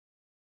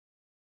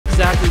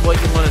exactly what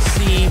you want to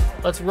see.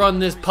 Let's run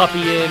this puppy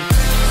in.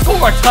 Score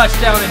a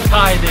touchdown and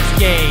tie this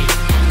game.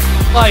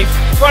 Life,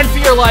 run for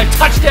your life,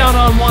 touchdown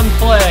on one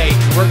play.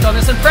 Worked on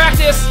this in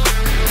practice.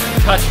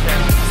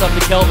 Touchdown. It's up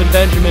to Kelvin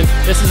Benjamin.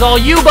 This is all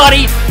you,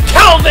 buddy.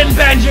 Kelvin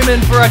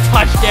Benjamin for a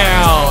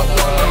touchdown.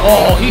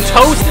 Oh, he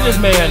toasted his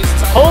man.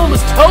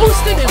 Holmes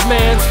toasted his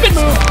man. Spin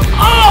move.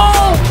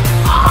 Oh!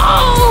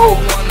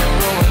 Oh!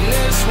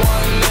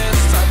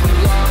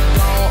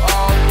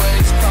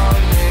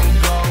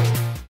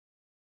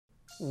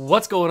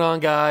 What's going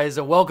on, guys?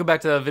 Welcome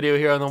back to the video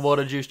here on the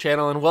Water Juice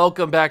channel, and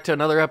welcome back to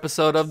another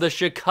episode of the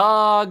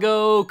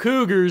Chicago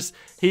Cougars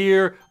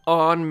here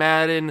on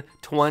Madden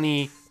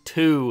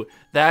 22.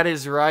 That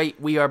is right,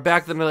 we are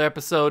back with another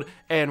episode,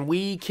 and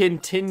we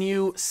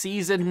continue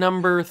season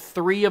number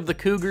 3 of the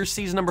Cougars,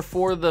 season number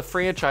 4 of the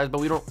franchise, but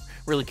we don't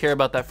really care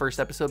about that first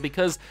episode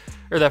because,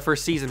 or that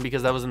first season,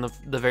 because that was in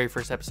the very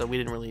first episode. We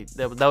didn't really,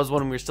 that was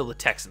when we were still the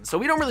Texans, so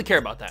we don't really care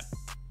about that.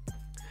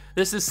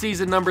 This is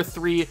season number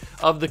 3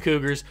 of the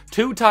Cougars,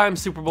 2-time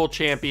Super Bowl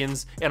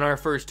champions in our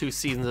first 2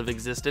 seasons of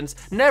existence.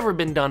 Never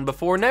been done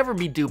before, never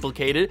be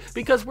duplicated,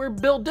 because we're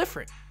built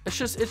different. It's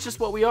just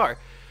what we are.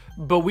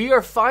 But we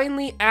are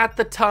finally at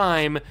the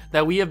time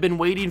that we have been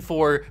waiting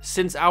for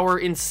since our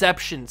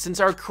inception,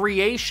 since our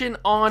creation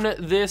on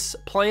this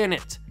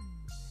planet.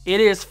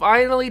 It is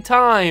finally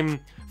time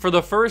for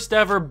the first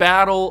ever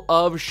Battle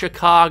of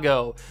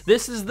Chicago.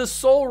 This is the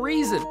sole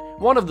reason,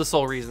 one of the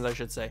sole reasons I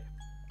should say,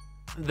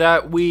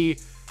 that we,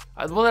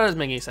 well, that doesn't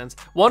make any sense.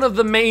 One of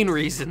the main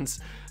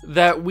reasons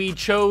that we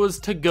chose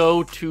to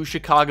go to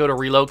Chicago to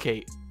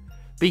relocate.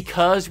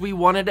 Because we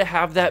wanted to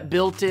have that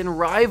built-in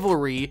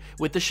rivalry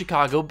with the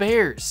Chicago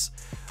Bears.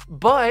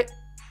 But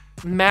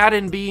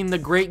Madden, being the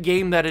great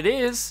game that it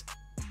is,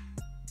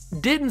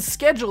 didn't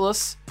schedule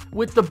us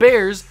with the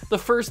Bears the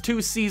first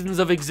 2 seasons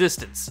of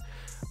existence.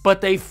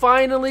 But they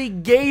finally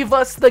gave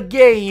us the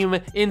game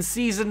in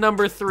season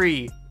number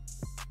 3.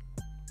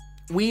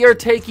 We are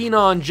taking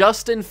on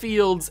Justin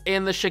Fields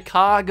and the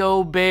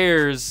Chicago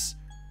Bears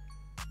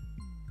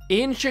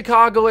in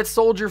Chicago at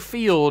Soldier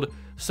Field.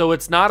 So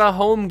it's not a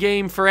home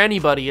game for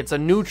anybody. It's a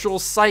neutral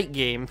site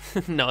game.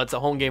 No, it's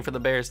a home game for the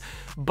Bears.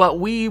 But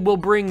we will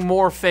bring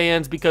more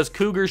fans because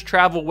Cougars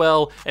travel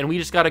well, and we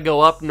just got to go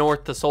up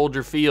north to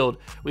Soldier Field.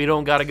 We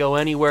don't got to go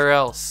anywhere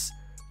else.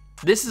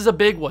 This is a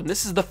big one.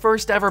 This is the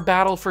first ever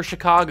battle for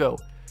Chicago.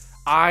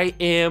 I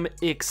am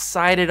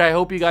excited. I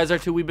hope you guys are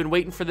too. We've been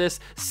waiting for this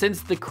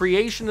since the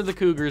creation of the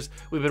Cougars.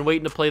 We've been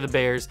waiting to play the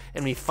Bears,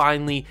 and we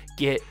finally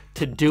get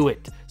to do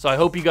it. So I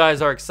hope you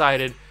guys are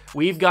excited.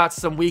 We've got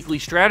some weekly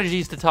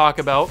strategies to talk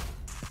about.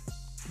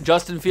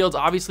 Justin Fields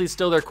obviously is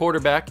still their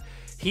quarterback.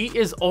 He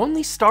is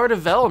only star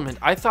development.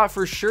 I thought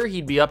for sure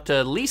he'd be up to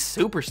at least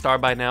superstar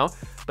by now,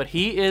 but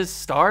he is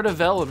star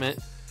development.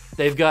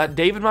 They've got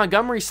David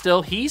Montgomery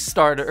still. He's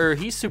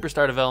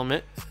superstar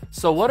development.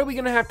 So what are we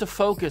going to have to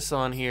focus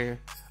on here?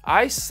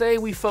 I say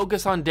we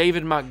focus on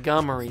David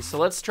Montgomery. So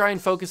let's try and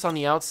focus on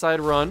the outside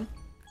run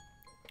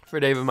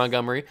for David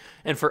Montgomery.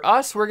 And for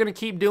us, we're going to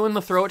keep doing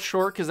the throw it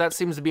short because that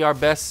seems to be our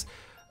best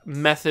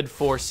method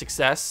for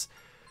success.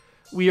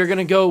 We are going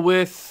to go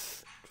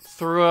with,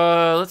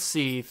 throw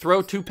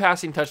 2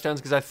 passing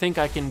touchdowns because I think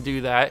I can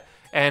do that.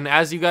 And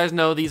as you guys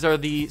know, these are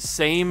the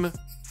same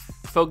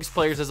focus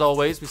players as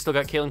always. We still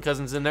got Kalen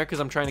Cousins in there because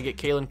I'm trying to get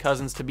Kalen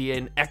Cousins to be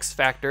an X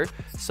factor.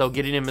 So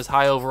getting him as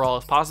high overall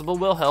as possible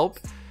will help.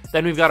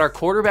 Then we've got our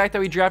quarterback that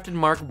we drafted,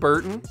 Mark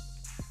Burton.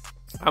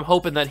 I'm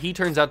hoping that he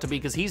turns out to be,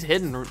 because he's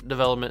hidden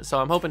development, so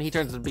I'm hoping he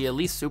turns out to be at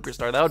least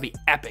superstar. That would be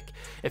epic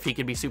if he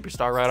could be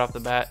superstar right off the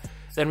bat.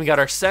 Then we got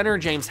our center,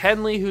 James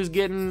Henley, who's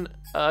getting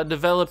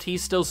developed.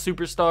 He's still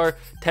superstar.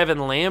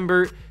 Tevin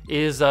Lambert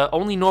is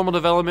only normal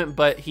development,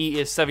 but he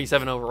is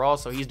 77 overall,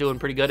 so he's doing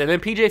pretty good. And then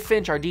PJ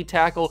Finch, our D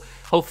tackle,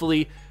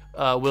 hopefully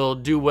will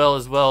do well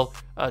as well.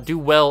 Do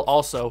well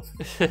also.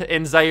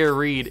 And Zaire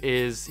Reed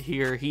is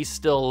here. He's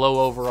still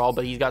low overall,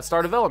 but he's got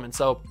star development,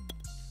 so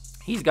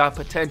he's got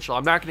potential.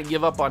 I'm not going to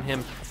give up on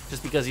him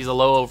just because he's a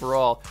low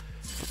overall.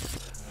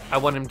 I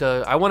want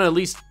to at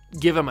least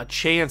give him a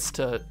chance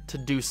to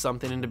do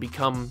something and to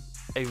become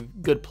a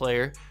good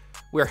player.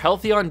 We're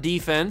healthy on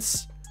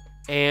defense,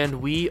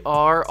 and we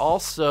are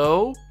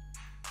also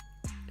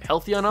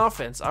healthy on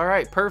offense. All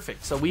right,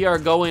 perfect. So we are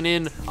going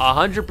in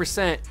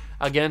 100%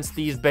 against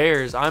these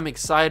Bears. I'm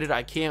excited.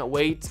 I can't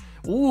wait.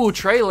 Ooh,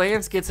 Trey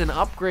Lance gets an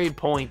upgrade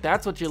point.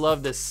 That's what you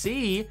love to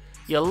see.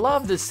 You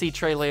love to see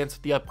Trey Lance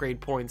with the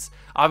upgrade points.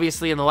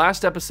 Obviously, in the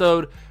last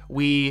episode,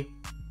 we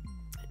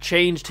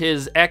changed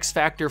his X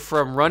factor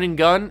from run and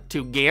gun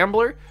to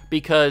gambler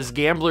because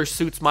gambler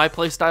suits my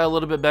play style a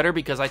little bit better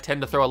because I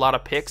tend to throw a lot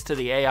of picks to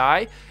the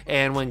AI,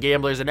 and when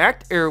gambler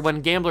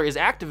is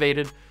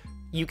activated,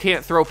 you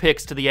can't throw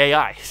picks to the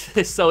AI.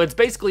 So it's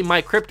basically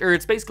my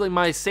it's basically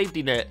my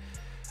safety net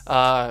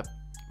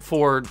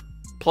for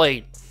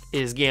play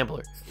is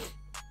gambler.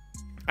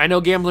 I know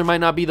gambler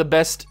might not be the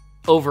best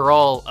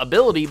overall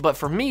ability, but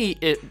for me,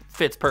 it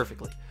fits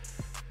perfectly.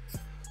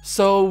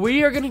 So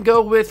we are going to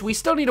go with, we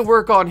still need to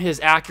work on his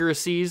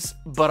accuracies,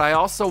 but I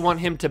also want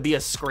him to be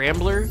a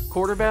scrambler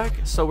quarterback.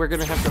 So we're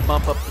going to have to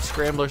bump up the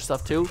scrambler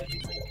stuff too.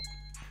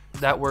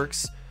 That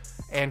works.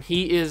 And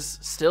he is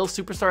still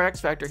Superstar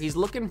X Factor. He's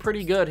looking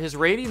pretty good. His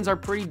ratings are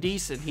pretty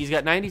decent. He's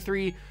got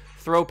 93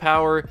 throw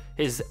power.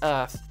 His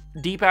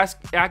deep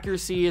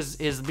accuracy,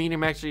 his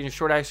medium accuracy, and his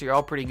short accuracy are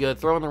all pretty good.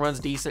 Throwing the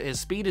run's decent. His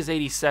speed is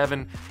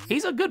 87.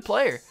 He's a good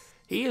player.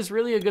 He is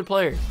really a good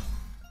player.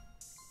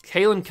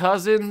 Kalen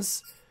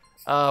Cousins,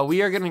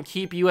 we are going to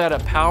keep you at a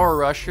power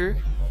rusher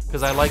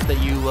because I like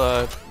that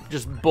you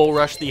just bull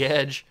rush the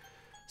edge.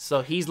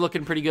 So he's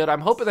looking pretty good.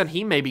 I'm hoping that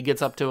he maybe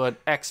gets up to an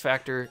X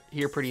Factor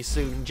here pretty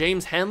soon.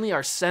 James Henley,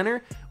 our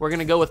center, we're going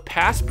to go with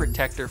pass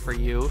protector for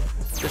you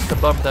just to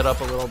bump that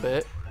up a little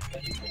bit.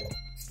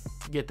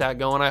 Get that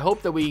going. I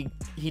hope that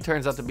he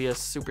turns out to be a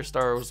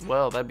superstar as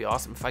well. That'd be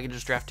awesome if I could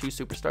just draft 2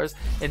 superstars.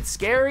 And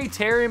Scary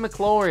Terry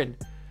McLaurin.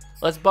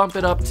 Let's bump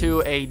it up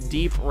to a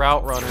deep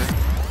route runner.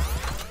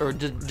 Or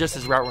just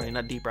his route running,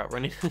 not deep route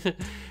running.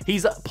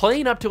 He's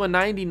playing up to a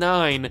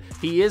 99.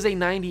 He is a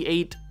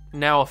 98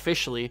 now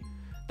officially.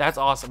 That's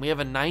awesome. We have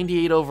a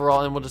 98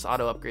 overall, and we'll just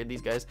auto upgrade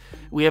these guys.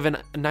 We have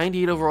a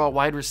 98 overall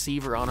wide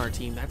receiver on our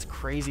team. That's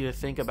crazy to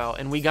think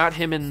about. And we got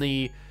him in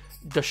the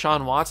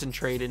Deshaun Watson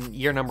trade in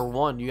year number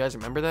 1. You guys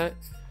remember that?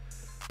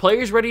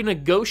 Players ready to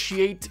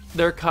negotiate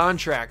their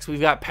contracts.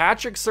 We've got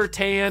Patrick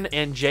Surtain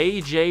and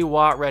J.J.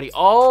 Watt ready.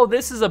 Oh,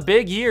 this is a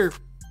big year.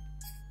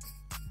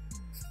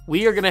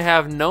 We are going to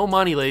have no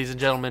money, ladies and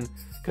gentlemen,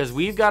 because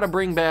we've got to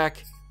bring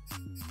back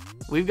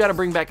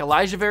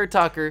Elijah Vera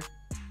Tucker,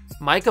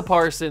 Micah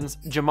Parsons,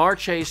 Jamar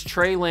Chase,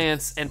 Trey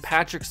Lance, and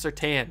Patrick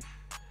Surtain.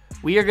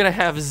 We are going to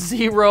have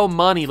 0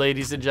 money,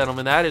 ladies and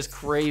gentlemen. That is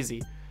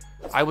crazy.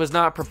 I was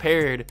not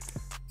prepared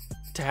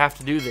to have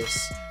to do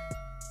this.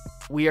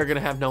 We are going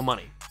to have no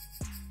money.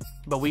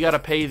 But we got to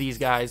pay these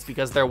guys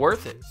because they're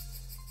worth it.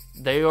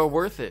 They are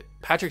worth it.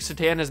 Patrick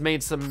Surtain has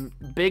made some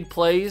big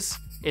plays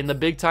in the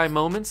big-time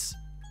moments.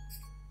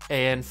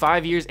 And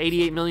 5 years,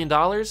 $88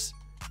 million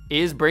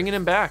is bringing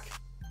him back.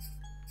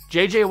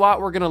 J.J.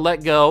 Watt we're going to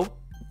let go.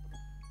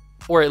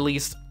 Or at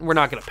least we're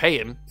not going to pay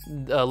him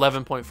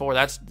 11.4.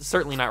 That's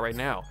certainly not right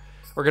now.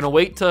 We're going to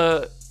wait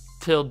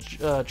till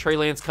Trey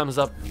Lance comes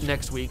up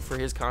next week for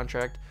his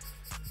contract.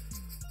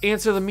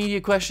 Answer the media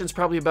questions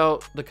probably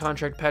about the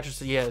contract. Patrick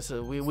said, yes,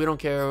 we don't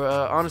care.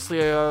 Honestly,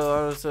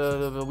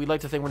 we'd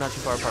like to think we're not too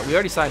far apart. We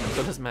already signed him,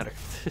 so it doesn't matter.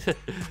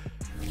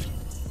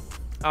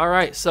 All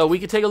right, so we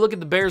could take a look at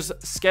the Bears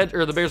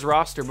schedule or the Bears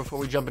roster before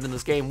we jump into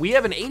this game. We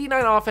have an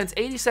 89 offense,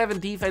 87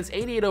 defense,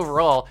 88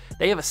 overall.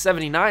 They have a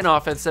 79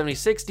 offense,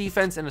 76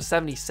 defense, and a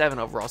 77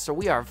 overall. So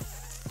we are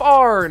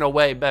far and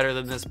away better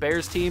than this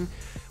Bears team.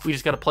 We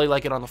just got to play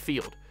like it on the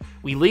field.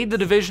 We lead the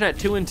division at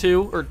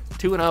 2-2 or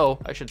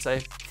 2-0, I should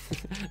say,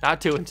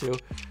 not 2-2.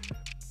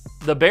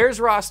 The Bears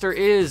roster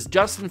is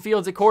Justin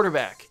Fields at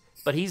quarterback,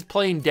 but he's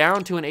playing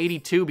down to an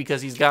 82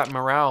 because he's got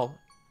morale,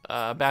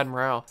 bad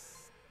morale.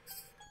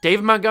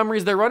 David Montgomery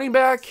is their running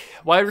back.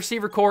 Wide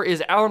receiver core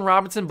is Allen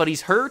Robinson, but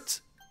he's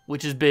hurt,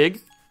 which is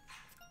big.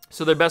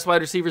 So their best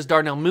wide receiver is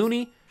Darnell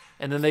Mooney,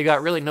 and then they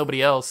got really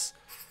nobody else.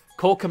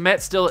 Cole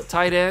Kmet still at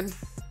tight end.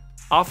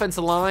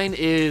 Offensive line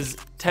is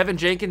Tevin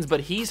Jenkins,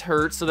 but he's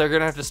hurt, so they're going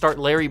to have to start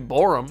Larry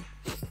Borum.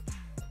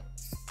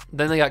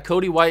 Then they got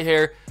Cody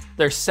Whitehair.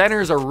 Their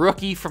center's a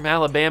rookie from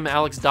Alabama,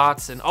 Alex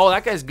Dotson. Oh,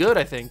 that guy's good,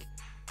 I think.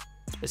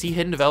 Is he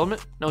hidden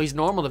development? No, he's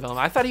normal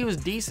development. I thought he was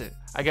decent.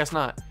 I guess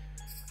not.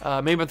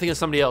 Maybe I'm thinking of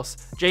somebody else.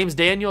 James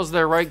Daniels,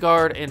 their right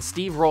guard, and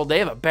Steve Roll. They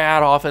have a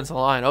bad offensive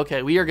line.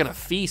 Okay, we are going to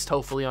feast,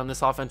 hopefully, on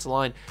this offensive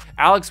line.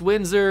 Alex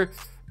Windsor,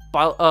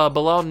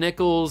 Bilal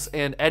Nichols,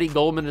 and Eddie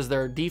Goldman is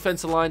their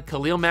defensive line.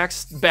 Khalil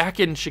Mack's back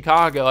in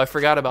Chicago. I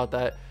forgot about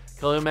that.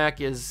 Khalil Mack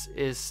is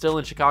still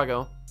in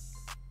Chicago.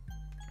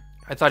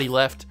 I thought he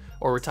left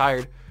or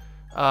retired.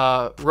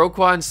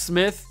 Roquan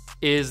Smith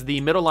is the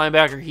middle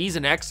linebacker. He's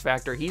an X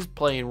factor. He's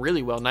playing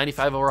really well.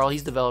 95 overall.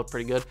 He's developed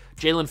pretty good.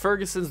 Jalen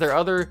Ferguson's their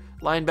other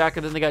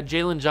linebacker. Then they got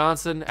Jalen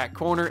Johnson at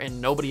corner and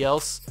nobody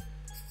else.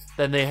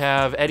 Then they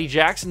have Eddie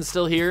Jackson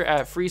still here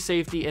at free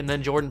safety, and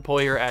then Jordan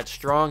Poyer at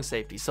strong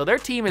safety. So their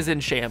team is in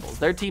shambles.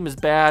 Their team is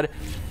bad,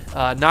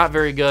 not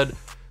very good.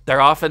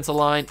 Their offensive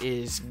line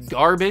is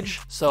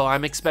garbage, so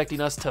I'm expecting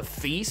us to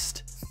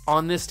feast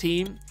on this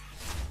team.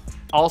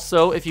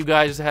 Also, if you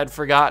guys had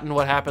forgotten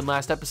what happened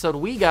last episode,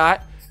 we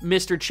got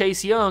Mr.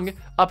 Chase Young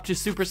up to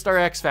Superstar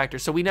X Factor.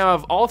 So we now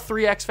have all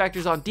 3 X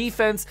Factors on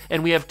defense,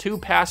 and we have 2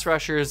 pass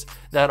rushers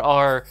that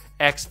are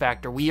X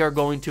Factor. We are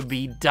going to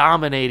be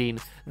dominating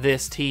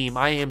this team.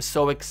 I am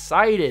so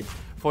excited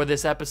for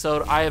this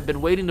episode. I have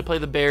been waiting to play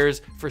the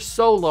Bears for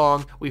so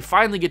long. We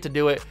finally get to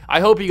do it. I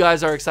hope you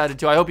guys are excited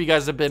too. I hope you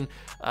guys have been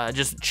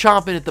just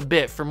chomping at the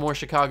bit for more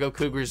Chicago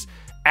Cougars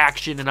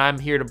action, and I'm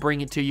here to bring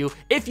it to you.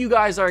 If you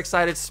guys are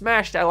excited,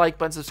 smash that like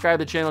button, subscribe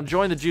to the channel,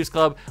 join the Juice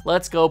Club.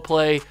 Let's go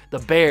play the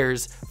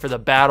Bears for the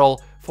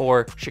battle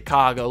for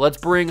Chicago. Let's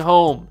bring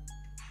home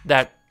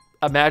that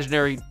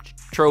imaginary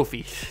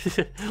trophy.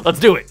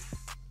 Let's do it.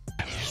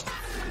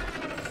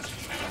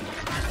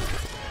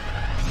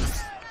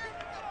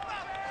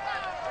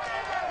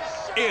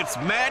 It's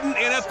Madden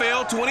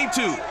NFL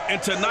 22,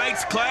 and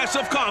tonight's clash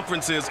of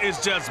conferences is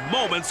just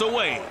moments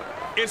away.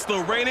 It's the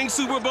reigning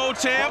Super Bowl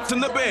champs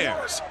and the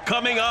Bears,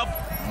 coming up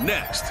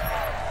next.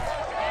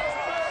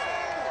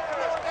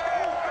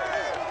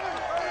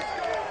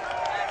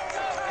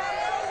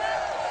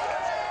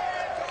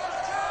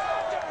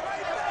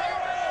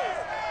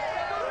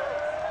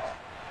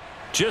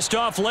 Just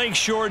off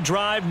Lakeshore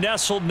Drive,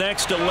 nestled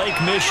next to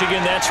Lake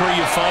Michigan, that's where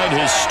you find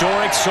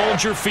historic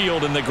Soldier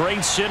Field in the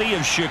great city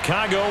of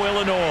Chicago,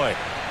 Illinois.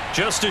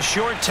 Just a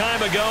short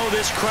time ago,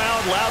 this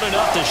crowd loud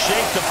enough to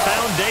shake the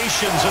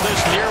foundations of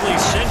this nearly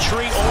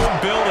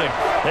century-old building.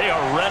 They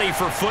are ready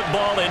for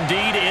football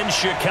indeed in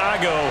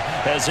Chicago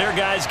as their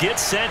guys get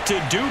set to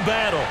do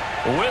battle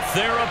with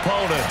their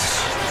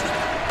opponents.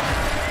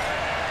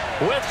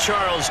 With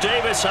Charles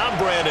Davis, I'm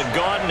Brandon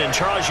Gaudin. And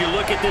Charles, you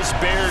look at this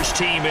Bears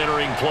team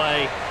entering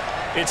play.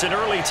 It's an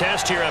early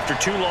test here after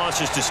 2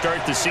 losses to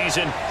start the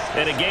season,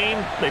 and a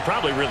game they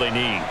probably really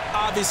need.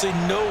 Obviously,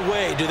 no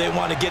way do they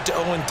want to get to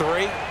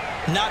 0-3.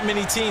 Not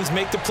many teams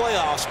make the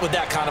playoffs with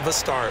that kind of a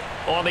start.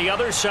 On the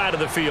other side of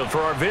the field for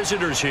our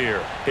visitors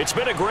here, it's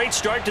been a great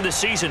start to the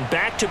season.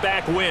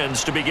 Back-to-back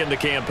wins to begin the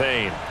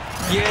campaign.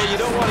 Yeah, you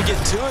don't want to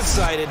get too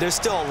excited. There's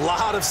still a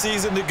lot of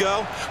season to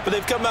go, but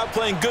they've come out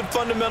playing good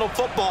fundamental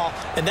football,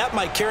 and that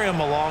might carry them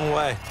a long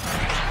way.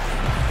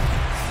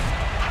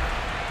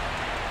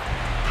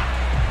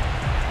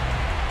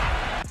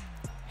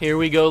 Here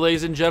we go,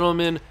 ladies and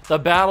gentlemen. The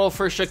battle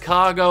for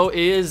Chicago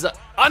is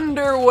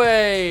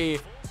underway.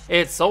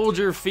 It's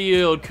Soldier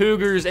Field,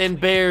 Cougars and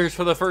Bears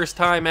for the first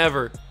time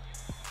ever.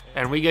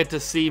 And we get to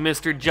see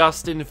Mr.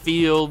 Justin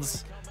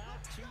Fields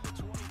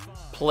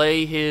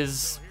play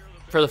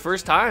for the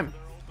first time.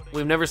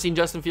 We've never seen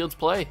Justin Fields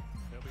play,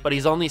 but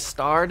he's only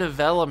star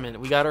development.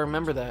 We got to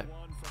remember that.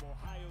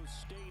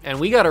 And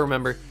we got to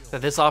remember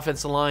that this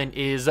offensive line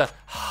is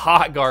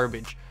hot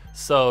garbage.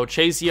 So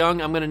Chase Young,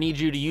 I'm going to need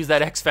you to use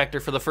that X factor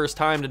for the first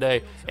time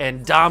today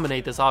and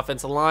dominate this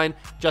offensive line.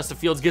 Justin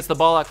Fields gets the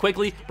ball out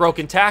quickly,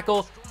 broken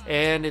tackle,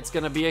 and it's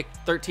going to be a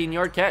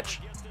 13-yard catch.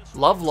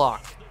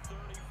 Lovelock,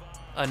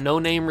 a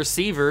no-name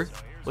receiver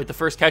with the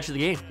first catch of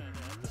the game.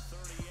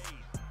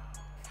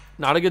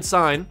 Not a good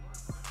sign.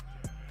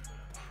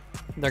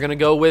 They're going to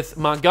go with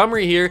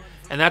Montgomery here,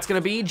 and that's going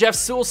to be Jeff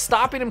Sewell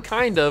stopping him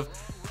kind of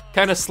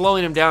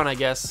slowing him down, I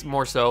guess,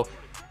 more so.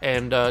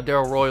 And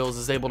Darrell Royals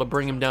is able to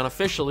bring him down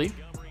officially.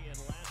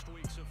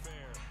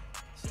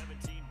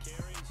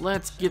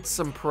 Let's get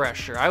some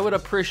pressure. I would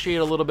appreciate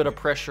a little bit of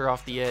pressure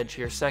off the edge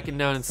here. 2nd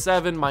down and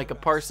 7. Micah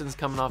Parsons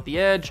coming off the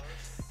edge.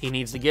 He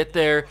needs to get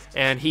there,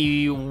 and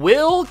he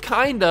will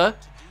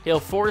He'll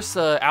force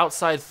an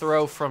outside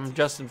throw from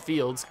Justin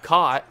Fields.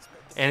 Caught,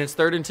 and it's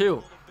 3rd and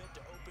 2.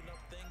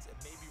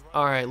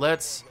 All right,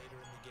 let's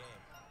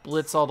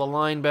blitz all the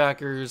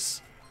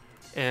linebackers.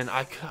 And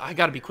I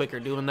got to be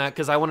quicker doing that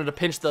because I wanted to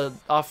pinch the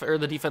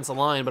defensive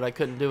line, but I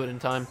couldn't do it in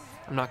time.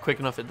 I'm not quick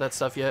enough at that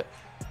stuff yet.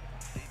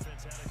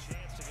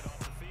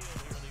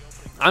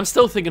 I'm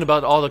still thinking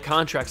about all the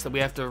contracts that we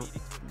have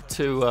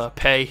to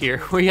pay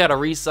here. We got to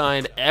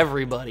re-sign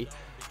everybody,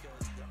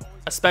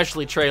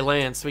 especially Trey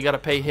Lance. We got to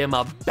pay him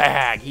a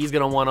bag. He's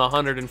going to want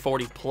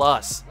 140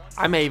 plus.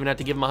 I may even have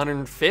to give him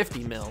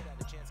 150 mil.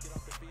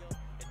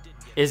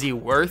 Is he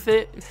worth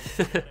it?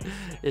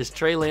 Is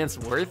Trey Lance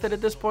worth it at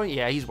this point?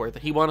 Yeah, he's worth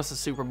it. He won us a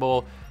Super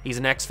Bowl. He's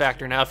an X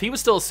factor now. If he was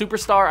still a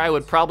superstar, I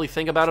would probably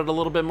think about it a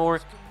little bit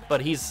more.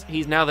 But he's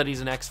now that he's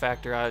an X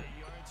factor,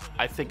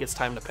 I think it's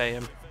time to pay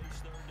him.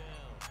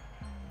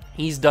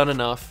 He's done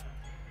enough.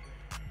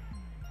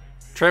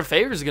 Trev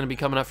Favors is going to be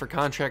coming up for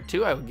contract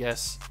too, I would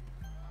guess.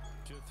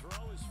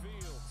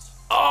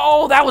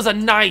 Oh, that was a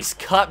nice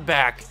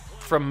cutback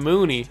from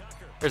Mooney.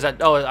 There's that.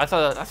 Oh, I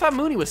thought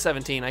Mooney was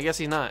 17. I guess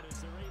he's not.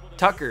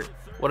 Tucker,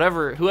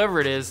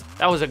 whoever it is,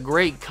 that was a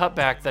great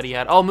cutback that he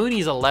had. Oh,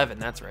 Mooney's 11,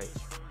 that's right.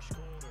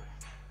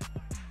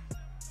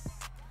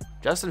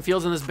 Justin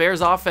Fields and this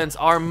Bears offense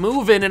are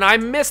moving, and I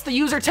missed the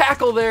user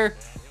tackle there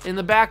in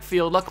the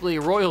backfield. Luckily,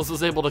 Royals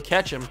was able to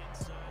catch him.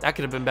 That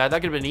could have been bad.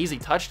 That could have been an easy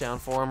touchdown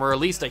for him, or at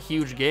least a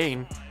huge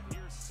gain.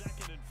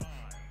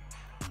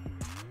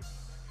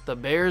 The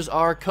Bears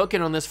are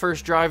cooking on this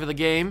first drive of the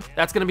game.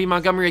 That's going to be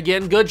Montgomery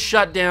again. Good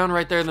shutdown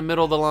right there in the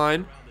middle of the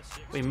line.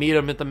 We meet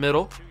him at the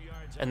middle.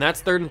 And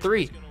that's 3rd and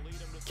 3.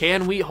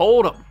 Can we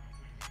hold them?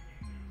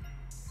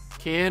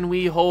 Can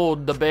we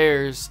hold the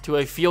Bears to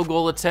a field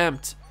goal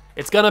attempt?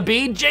 It's going to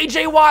be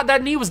J.J. Watt.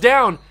 That knee was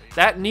down.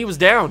 That knee was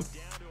down.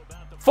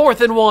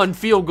 4th and 1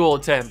 field goal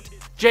attempt.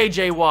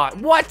 J.J. Watt.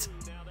 What?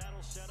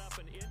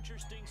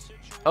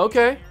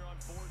 Okay.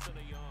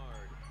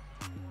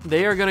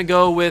 They are going to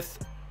go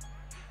with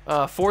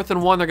 4th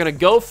and 1. They're going to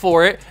go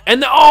for it.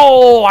 And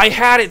oh, I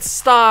had it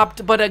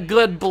stopped, but a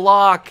good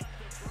block.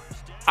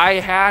 I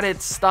had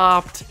it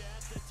stopped.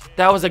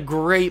 That was a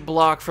great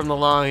block from the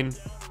line.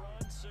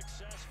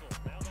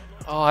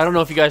 Oh, I don't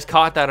know if you guys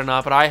caught that or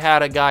not, but I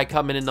had a guy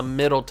coming in the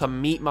middle to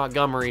meet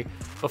Montgomery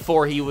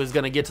before he was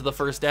going to get to the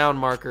 1st down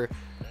marker,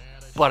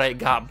 but it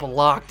got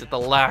blocked at the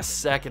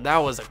last second. That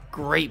was a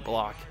great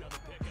block.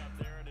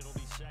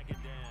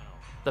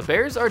 The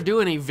Bears are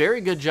doing a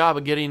very good job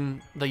of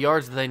getting the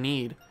yards that they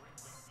need.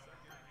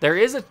 There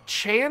is a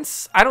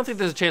chance. I don't think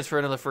there's a chance for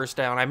another first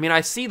down. I mean,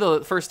 I see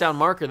the first down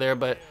marker there,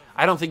 but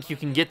I don't think you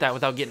can get that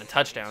without getting a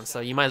touchdown. So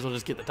you might as well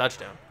just get the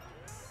touchdown.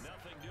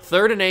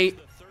 3rd and 8.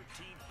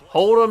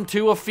 Hold them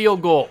to a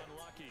field goal.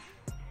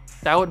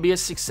 That would be a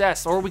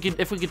success. Or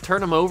if we could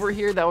turn them over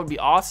here, that would be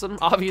awesome,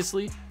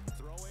 obviously.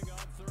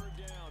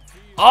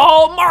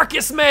 Oh,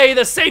 Marcus May,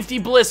 the safety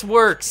blitz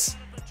works.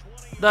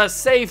 The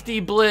safety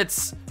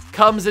blitz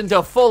comes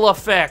into full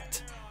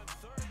effect.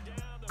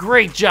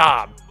 Great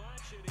job.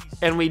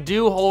 And we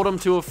do hold them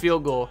to a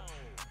field goal.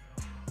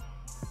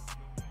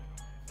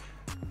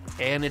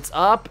 And it's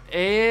up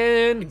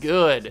and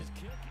good.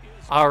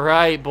 All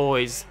right,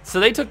 boys. So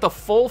they took the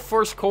full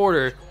first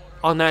quarter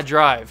on that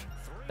drive.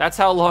 That's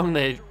how long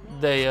they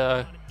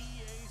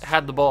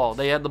had the ball.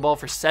 They had the ball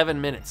for 7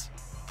 minutes.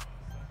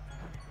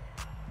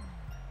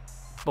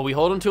 But we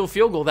hold them to a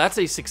field goal. That's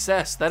a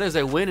success. That is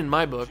a win in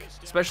my book,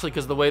 especially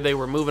because the way they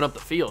were moving up the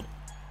field.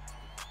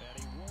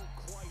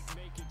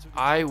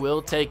 I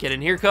will take it.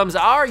 And here comes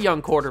our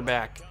young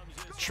quarterback,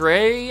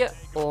 Trey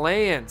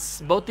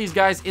Lance. Both these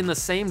guys in the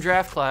same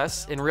draft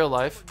class in real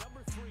life.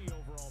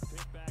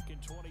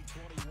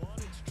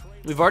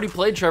 We've already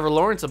played Trevor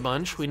Lawrence a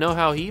bunch. We know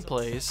how he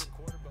plays.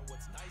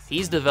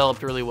 He's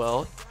developed really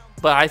well.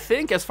 But I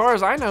think, as far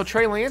as I know,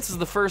 Trey Lance is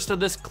the first of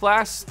this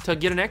class to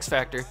get an X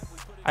Factor.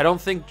 I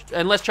don't think,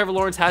 unless Trevor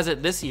Lawrence has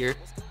it this year,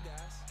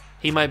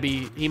 he might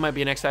be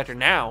an X Factor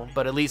now.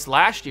 But at least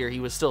last year, he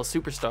was still a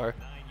superstar.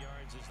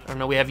 I don't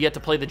know. We have yet to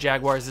play the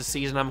Jaguars this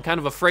season. I'm kind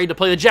of afraid to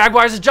play the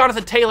Jaguars. It's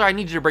Jonathan Taylor. I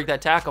need you to break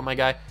that tackle, my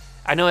guy.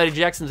 I know Eddie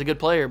Jackson's a good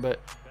player, but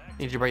I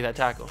need you to break that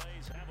tackle.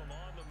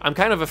 I'm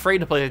kind of afraid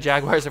to play the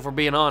Jaguars, if we're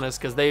being honest,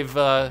 because we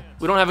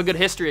don't have a good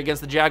history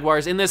against the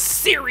Jaguars in this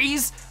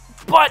series.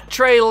 But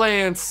Trey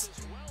Lance,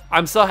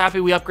 I'm so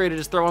happy we upgraded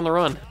his throw on the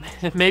run.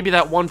 Maybe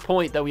that 1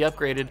 point that we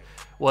upgraded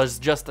was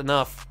just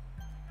enough.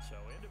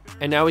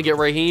 And now we get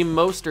Raheem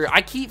Mostert.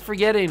 I keep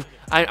forgetting.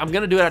 I'm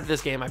going to do it after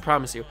this game, I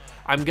promise you.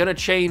 I'm going to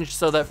change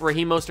so that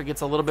Raheem Mostert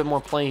gets a little bit more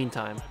playing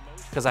time.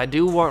 Because I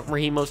do want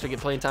Raheem Mostert to get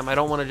playing time. I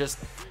don't want to just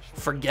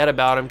forget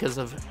about him because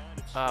of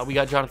we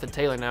got Jonathan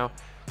Taylor now.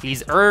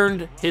 He's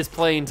earned his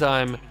playing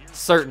time,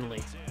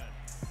 certainly.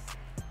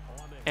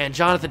 And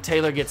Jonathan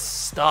Taylor gets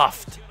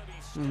stuffed.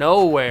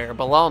 Nowhere.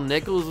 Bilal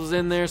Nichols was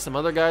in there. Some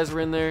other guys were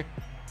in there.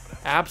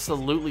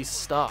 Absolutely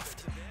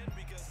stuffed.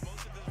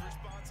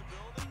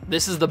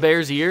 This is the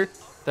Bears' year.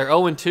 They're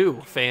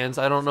 0-2, fans.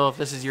 I don't know if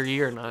this is your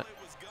year or not.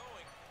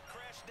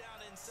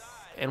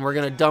 And we're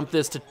going to dump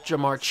this to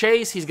Jamar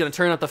Chase. He's going to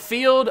turn out the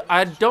field.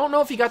 I don't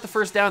know if he got the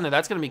first down there.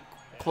 That's going to be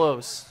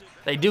close.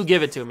 They do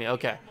give it to me.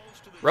 Okay.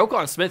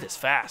 Roquan Smith is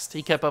fast.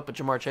 He kept up with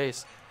Jamar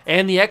Chase.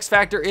 And the X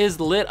Factor is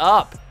lit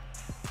up.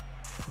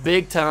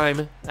 Big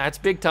time. That's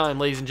big time,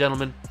 ladies and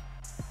gentlemen.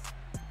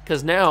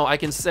 Because now I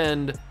can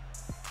send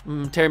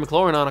Terry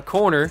McLaurin on a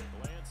corner.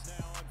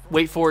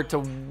 Wait for it to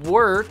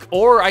work.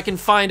 Or I can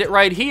find it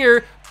right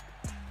here.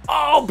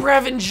 Oh,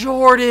 Brevin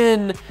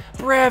Jordan.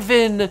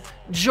 Brevin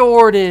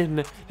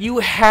Jordan. You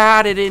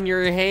had it in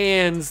your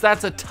hands.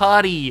 That's a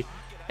tutty.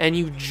 And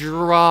you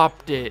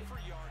dropped it.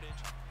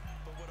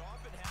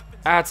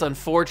 That's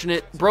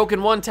unfortunate.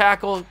 Broken one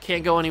tackle.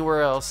 Can't go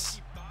anywhere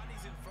else.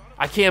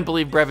 I can't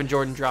believe Brevin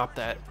Jordan dropped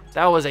that.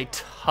 That was a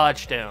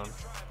touchdown.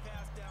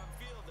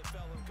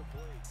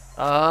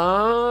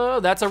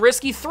 That's a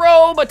risky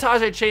throw, but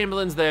Tajay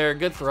Chamberlain's there.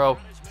 Good throw.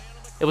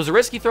 It was a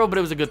risky throw, but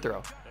it was a good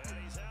throw.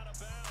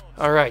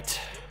 All right.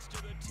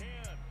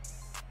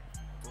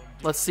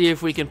 Let's see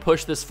if we can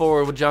push this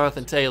forward with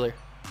Jonathan Taylor.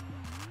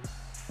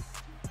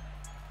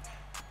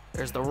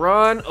 There's the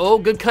run. Oh,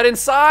 good cut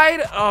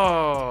inside.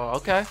 Oh,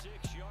 okay.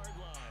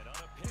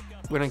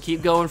 We're going to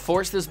keep going.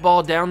 Force this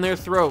ball down their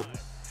throat.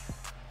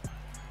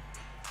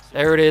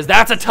 There it is.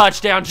 That's a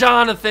touchdown.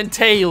 Jonathan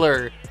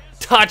Taylor.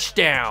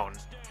 Touchdown.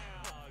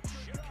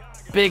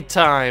 Big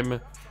time.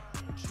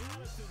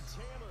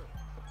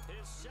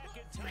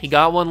 He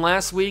got one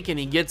last week, and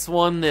he gets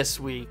one this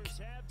week.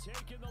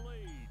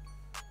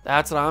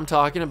 That's what I'm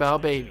talking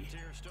about, baby.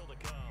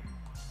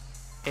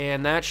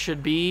 And that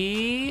should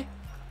be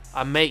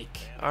a make.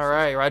 All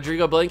right,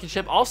 Rodrigo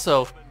Blankenship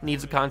also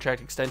needs a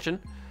contract extension.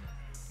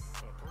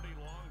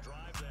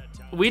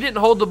 We didn't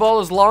hold the ball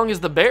as long as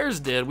the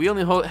Bears did. We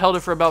only held it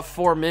for about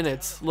 4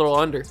 minutes, a little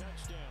under.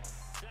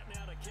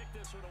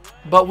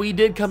 But we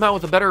did come out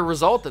with a better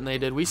result than they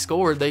did. We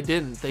scored. They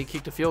didn't. They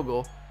kicked a field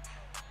goal.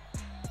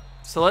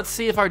 So let's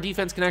see if our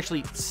defense can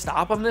actually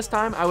stop them this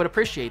time. I would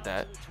appreciate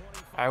that.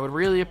 I would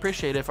really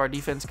appreciate it if our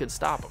defense could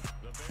stop them.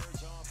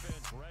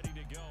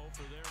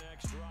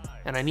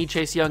 And I need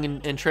Chase Young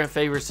and Trent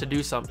Favors to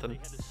do something.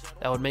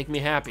 That would make me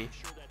happy.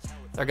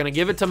 They're going to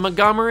give it to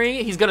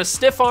Montgomery. He's going to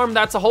stiff arm.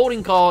 That's a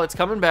holding call. It's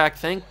coming back.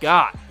 Thank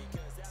God.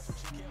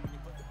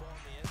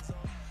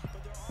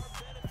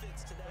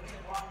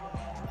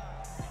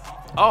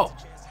 Oh.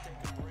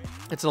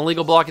 It's an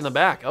illegal block in the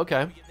back.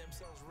 Okay.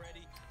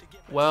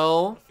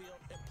 Well,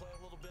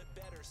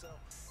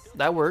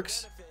 that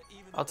works.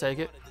 I'll take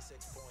it.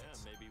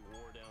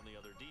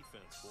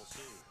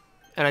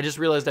 And I just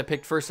realized I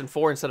picked 1st and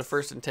 4 instead of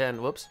 1st and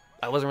 10. Whoops.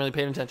 I wasn't really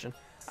paying attention.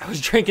 I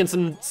was drinking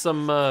some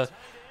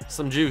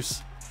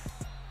juice.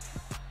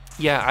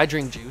 Yeah, I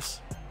drink juice.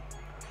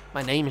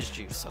 My name is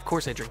Juice. Of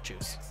course I drink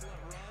juice.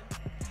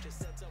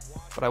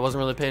 But I wasn't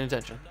really paying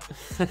attention.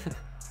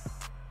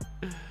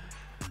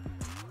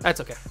 That's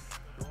okay.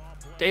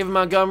 David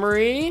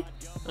Montgomery.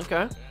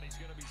 Okay.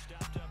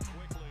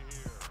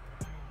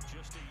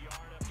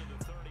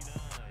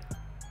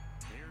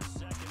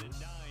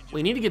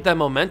 We need to get that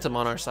momentum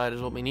on our side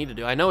is what we need to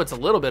do. I know it's a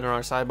little bit on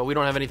our side, but we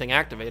don't have anything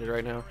activated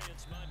right now.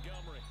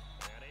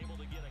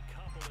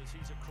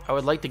 I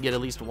would like to get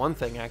at least one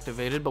thing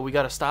activated, but we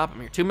got to stop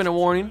him here. 2-minute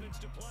warning.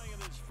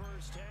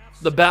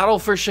 The battle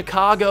for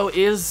Chicago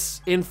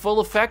is in full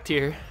effect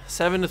here.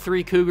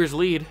 7-3 Cougars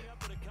lead.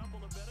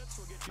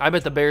 I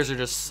bet the Bears are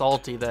just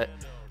salty that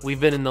we've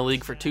been in the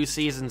league for 2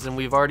 seasons and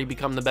we've already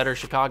become the better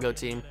Chicago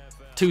team.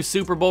 2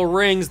 Super Bowl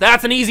rings.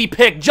 That's an easy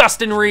pick.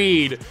 Justin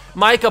Reed.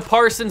 Micah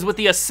Parsons with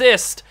the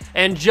assist,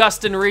 and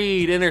Justin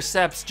Reed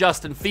intercepts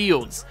Justin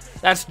Fields.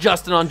 That's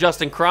Justin on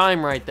Justin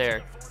crime right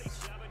there.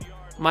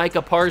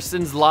 Micah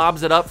Parsons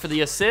lobs it up for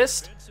the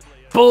assist.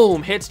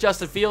 Boom, hits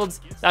Justin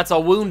Fields. That's a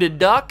wounded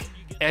duck,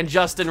 and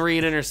Justin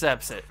Reed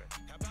intercepts it.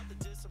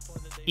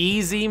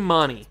 Easy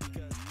money.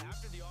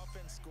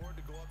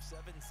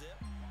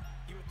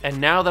 And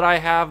now that I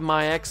have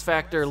my X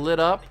Factor lit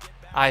up,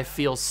 I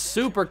feel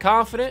super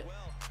confident,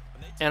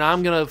 and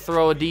I'm going to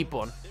throw a deep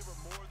one.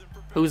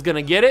 Who's going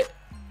to get it?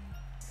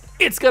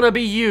 It's going to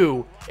be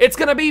you. It's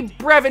going to be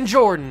Brevin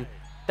Jordan.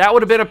 That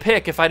would have been a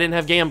pick if I didn't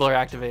have Gambler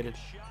activated.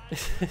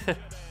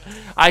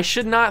 I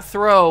should not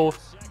throw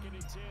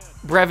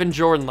Brevin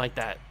Jordan like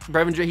that.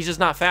 He's just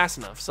not fast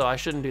enough, so I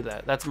shouldn't do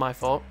that. That's my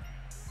fault.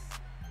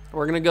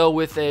 We're going to go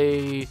with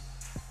a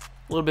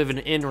little bit of an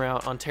in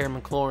route on Terry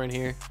McLaurin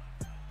here.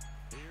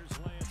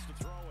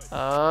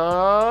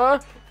 Wow,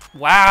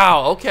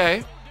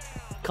 okay.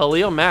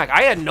 Khalil Mack.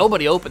 I had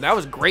nobody open. That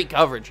was great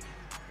coverage.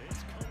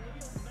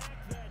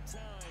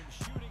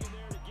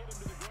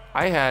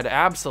 I had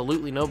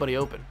absolutely nobody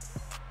open.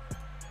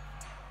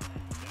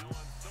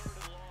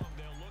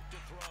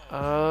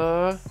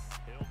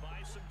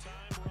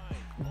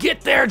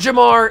 Get there,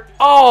 Jamar.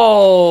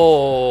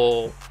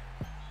 Oh.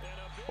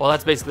 Well,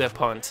 that's basically a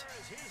punt.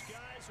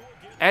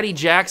 Eddie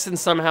Jackson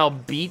somehow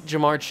beat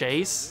Jamar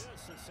Chase.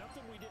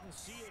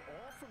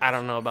 I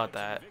don't know about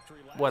that.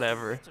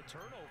 Whatever.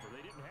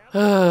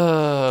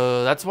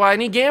 That's why I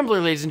need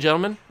Gambler, ladies and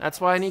gentlemen. That's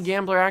why I need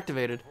Gambler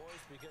activated.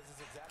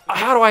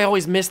 How do I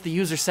always miss the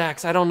user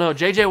sacks? I don't know.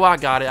 J.J.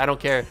 Watt got it. I don't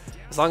care.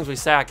 As long as we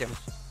sack him.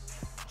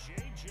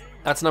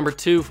 That's number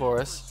 2 for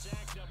us.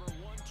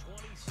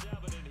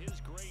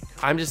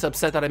 I'm just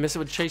upset that I missed it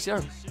with Chase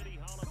Young.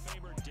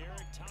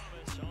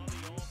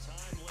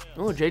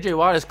 Oh, J.J.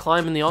 Watt is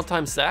climbing the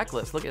all-time sack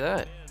list. Look at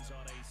that.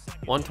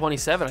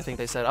 127, I think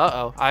they said.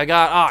 Uh-oh. I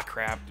got...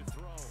 crap.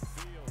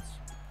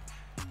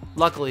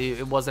 Luckily,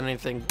 it wasn't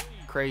anything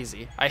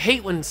crazy. I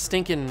hate when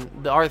stinking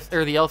the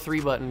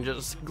L3 button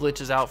just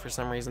glitches out for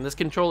some reason. This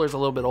controller's a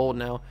little bit old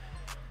now.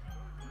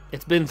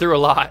 It's been through a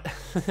lot.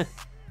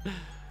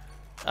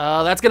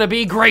 That's going to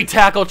be great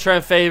tackle,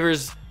 Trent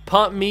Favors.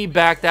 Pump me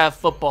back that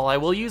football. I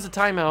will use a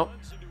timeout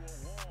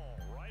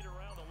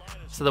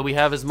so that we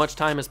have as much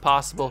time as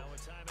possible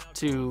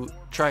to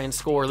try and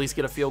score, or at least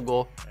get a field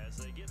goal.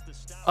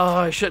 Oh,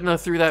 I shouldn't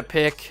have threw that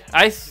pick.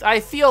 I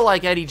feel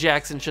like Eddie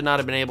Jackson should not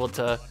have been able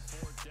to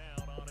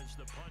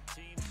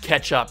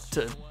catch up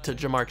to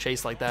Jamar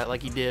Chase like that,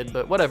 like he did,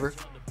 but whatever.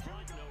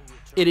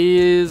 It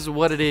is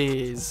what it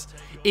is.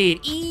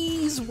 It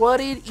is what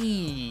it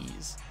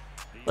is.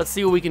 Let's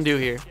see what we can do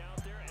here.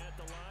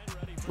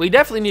 We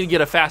definitely need to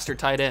get a faster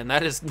tight end.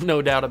 That is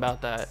no doubt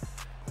about that.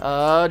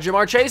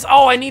 Jamar Chase.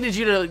 Oh, I needed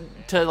you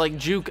to like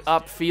juke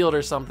upfield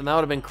or something. That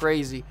would have been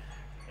crazy.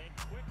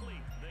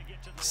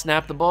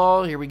 Snap the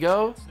ball. Here we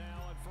go.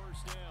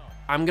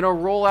 I'm going to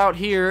roll out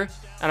here,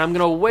 and I'm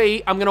going to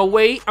wait. I'm going to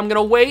wait. I'm going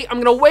to wait.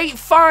 I'm going to wait.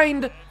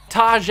 Find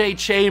Tajay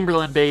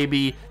Chamberlain,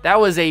 baby. That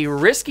was a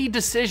risky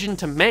decision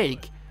to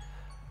make,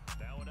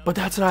 but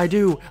that's what I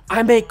do.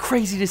 I make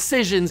crazy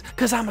decisions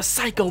because I'm a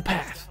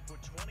psychopath.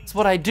 That's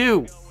what I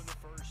do.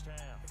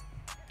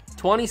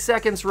 20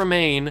 seconds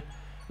remain.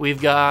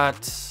 We've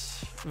got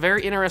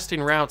very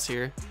interesting routes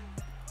here.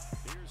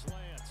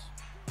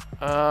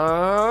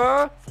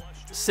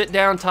 Sit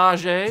down,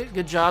 Tajay.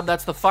 Good job.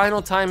 That's the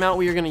final timeout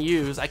we are going to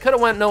use. I could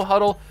have went no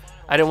huddle.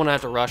 I didn't want to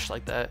have to rush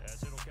like that.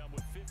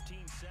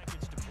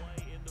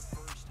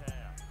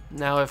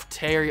 Now if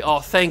Terry... Oh,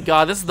 thank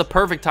God. This is the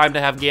perfect time to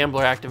have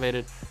Gambler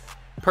activated.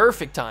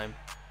 Perfect time.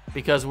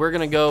 Because we're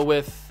going to go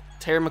with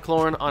Terry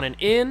McLaurin on an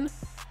in.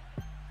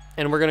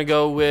 And we're going to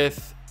go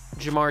with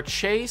Jamar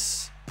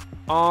Chase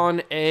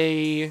on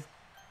a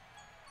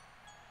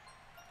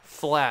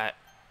flat.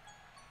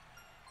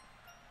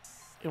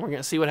 And we're going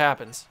to see what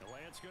happens.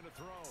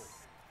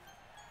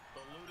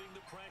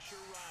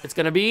 It's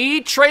going to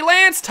be Trey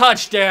Lance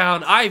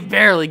touchdown. I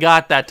barely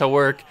got that to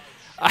work.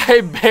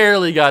 I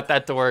barely got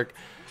that to work.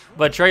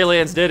 But Trey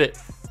Lance did it.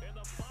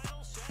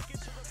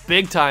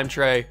 Big time,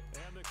 Trey.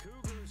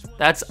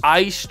 That's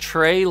ice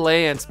Trey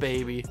Lance,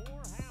 baby.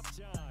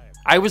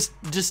 I was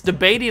just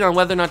debating on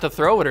whether or not to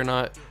throw it or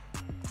not.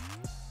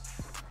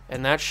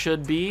 And that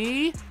should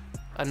be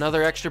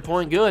another extra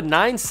point. Good.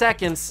 9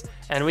 seconds,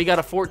 and we got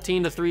a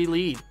 14-3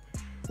 lead.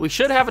 We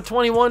should have a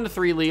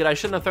 21-3 lead. I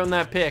shouldn't have thrown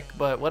that pick,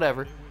 but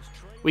whatever.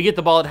 We get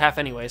the ball at half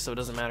anyway, so it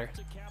doesn't matter.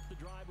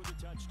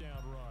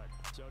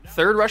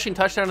 Third rushing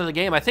touchdown of the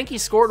game. I think he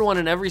scored one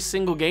in every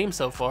single game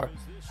so far.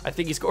 I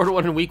think he scored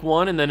one in week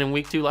 1 and then in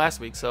week 2 last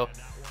week. So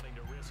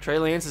Trey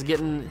Lance is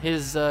getting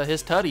his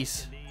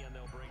tutties.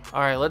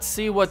 All right, let's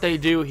see what they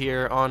do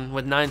here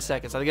with 9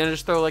 seconds. Are they gonna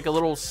just throw like a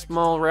little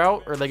small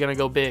route, or are they gonna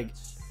go big?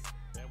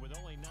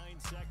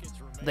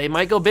 They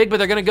might go big, but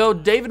they're gonna go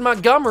David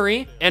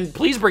Montgomery, and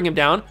please bring him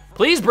down.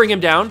 Please bring him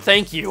down.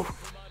 Thank you.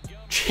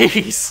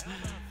 Jeez,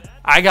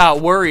 I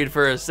got worried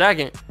for a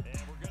second.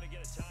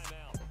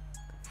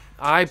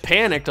 I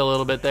panicked a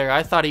little bit there.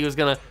 I thought he was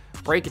gonna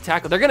break a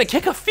tackle. They're gonna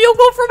kick a field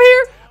goal from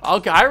here?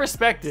 Okay, I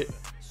respect it.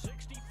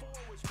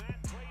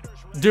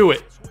 Do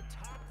it.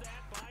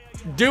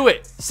 Do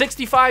it.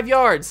 65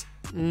 yards.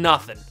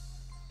 Nothing.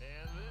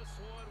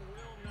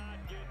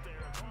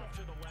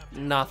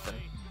 Nothing.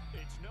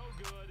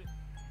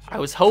 I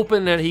was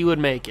hoping that he would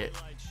make it,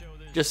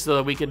 just so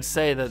that we could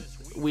say that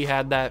we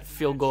had that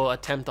field goal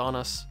attempt on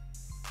us.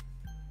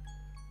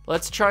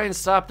 Let's try and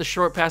stop the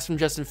short pass from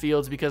Justin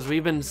Fields, because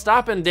we've been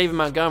stopping David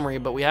Montgomery,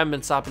 but we haven't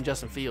been stopping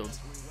Justin Fields,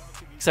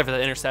 except for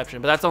the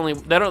interception. But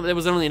it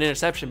was only an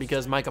interception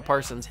because Micah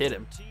Parsons hit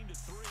him.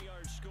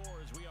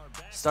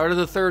 Start of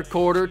the third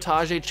quarter.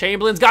 Tajay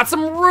Chamberlain's got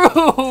some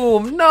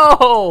room.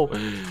 No,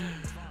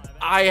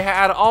 I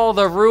had all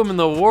the room in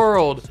the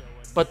world,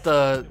 but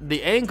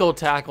the ankle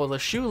tackle, the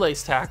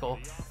shoelace tackle.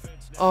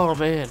 Oh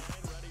man,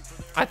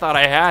 I thought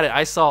I had it.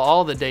 I saw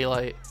all the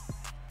daylight.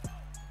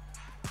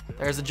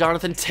 There's a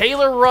Jonathan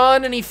Taylor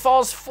run, and he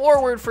falls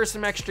forward for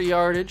some extra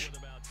yardage.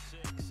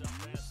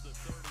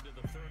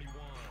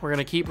 We're going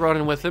to keep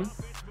running with him,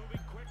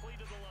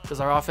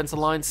 because our offensive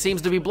line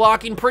seems to be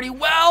blocking pretty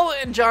well,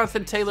 and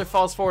Jonathan Taylor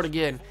falls forward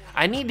again.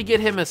 I need to get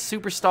him a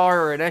superstar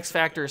or an X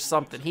Factor or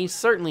something. He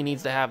certainly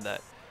needs to have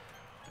that.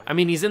 I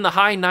mean, he's in the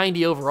high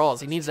 90 overalls.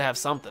 He needs to have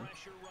something.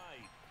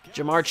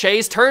 Jamar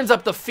Chase turns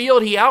up the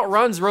field. He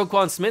outruns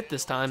Roquan Smith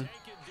this time.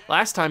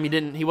 Last time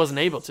he wasn't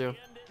able to.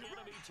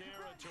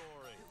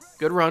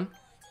 Good run.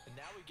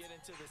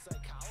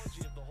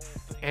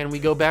 And we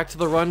go back to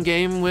the run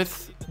game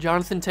with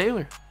Jonathan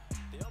Taylor.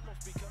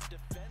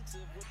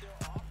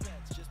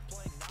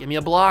 Give me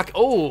a block.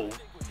 Oh,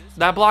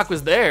 that block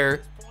was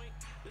there,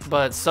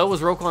 but so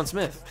was Roquan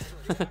Smith.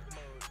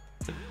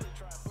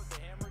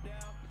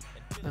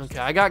 Okay,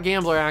 I got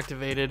Gambler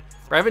activated.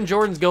 Brevin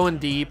Jordan's going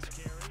deep.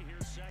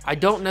 I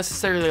don't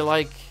necessarily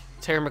like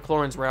Terry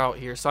McLaurin's route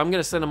here, so I'm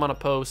going to send him on a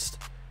post,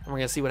 and we're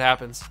going to see what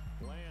happens.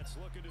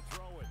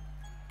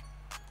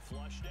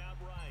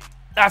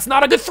 That's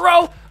not a good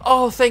throw.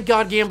 Oh, thank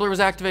God Gambler was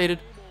activated.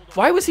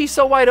 Why was he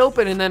so wide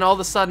open, and then all of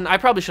a sudden, I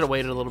probably should have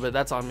waited a little bit.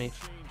 That's on me.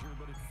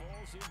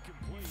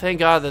 Thank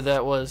God that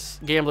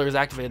Gambler was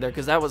activated there,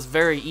 because that was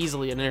very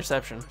easily an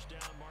interception.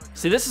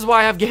 See, this is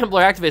why I have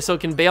Gambler activated, so it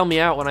can bail me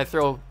out when I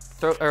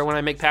or when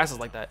I make passes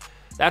like that.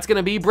 That's going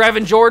to be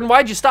Brevin Jordan.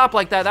 Why'd you stop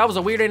like that? That was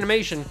a weird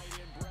animation.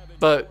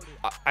 But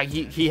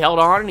he held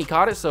on and he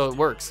caught it, so it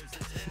works.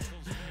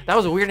 That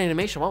was a weird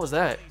animation. What was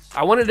that?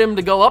 I wanted him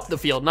to go up the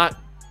field, not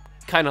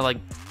kind of like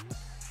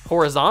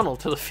horizontal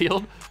to the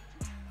field.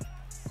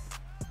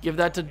 Give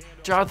that to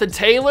Jonathan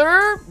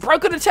Taylor.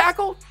 Broken a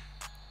tackle.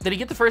 Did he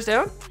get the first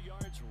down?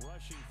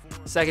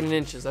 2nd and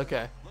inches.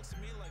 Okay.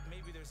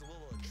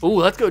 Ooh,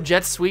 let's go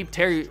jet sweep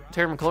Terry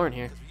McLaurin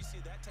here.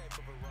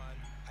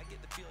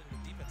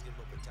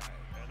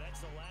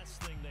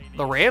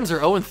 The Rams are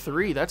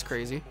 0-3. That's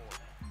crazy.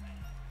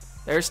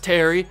 There's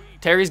Terry.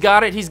 Terry's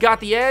got it. He's got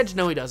the edge.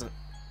 No, he doesn't.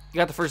 He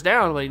got the first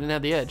down, but he didn't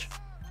have the edge.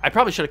 I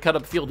probably should have cut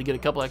up the field to get a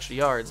couple extra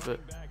yards, but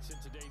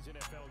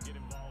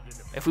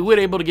if we were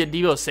able to get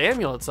Deebo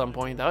Samuel at some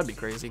point, that would be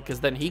crazy, because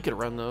then he could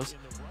run those.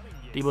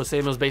 Deebo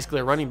Samuel's basically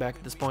a running back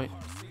at this point.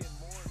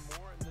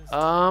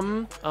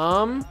 That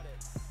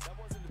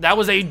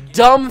was a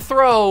dumb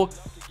throw,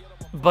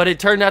 but it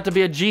turned out to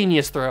be a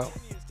genius throw.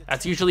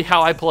 That's usually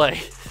how I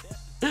play.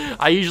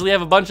 I usually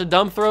have a bunch of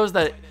dumb throws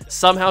that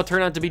somehow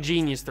turn out to be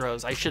genius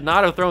throws. I should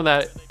not have thrown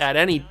that at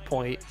any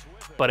point,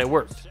 but it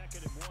worked.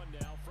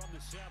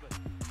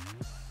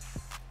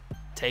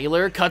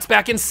 Taylor cuts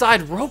back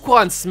inside.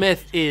 Roquan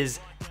Smith is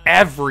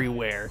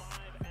everywhere.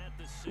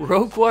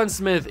 Roquan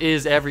Smith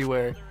is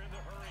everywhere.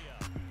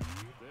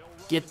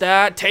 Get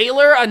that.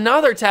 Taylor,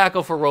 another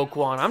tackle for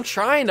Roquan. I'm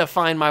trying to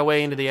find my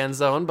way into the end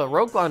zone, but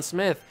Roquan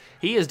Smith,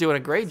 he is doing a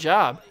great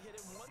job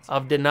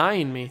of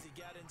denying me.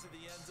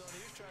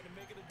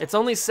 It's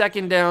only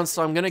 2nd down,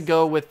 so I'm going to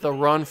go with the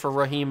run for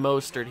Raheem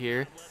Mostert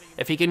here.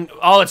 If he can...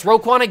 Oh, it's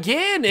Roquan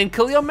again and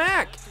Khalil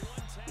Mack.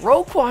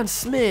 Roquan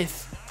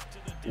Smith.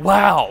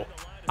 Wow.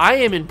 I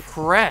am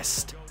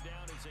impressed.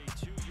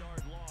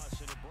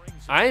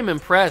 I am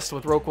impressed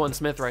with Roquan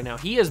Smith right now.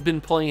 He has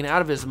been playing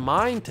out of his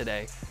mind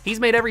today.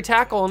 He's made every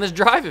tackle on this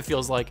drive, it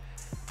feels like.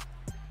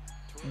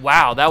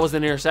 Wow, that was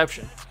an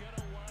interception.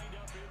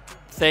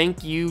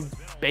 Thank you,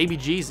 baby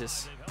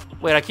Jesus.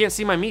 Wait, I can't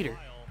see my meter.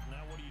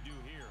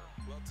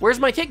 Where's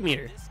my kick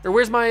meter? Or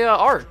where's my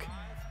arc?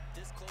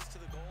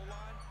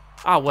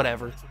 Ah,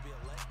 whatever.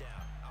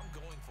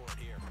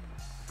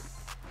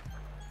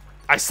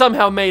 I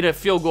somehow made a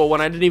field goal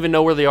when I didn't even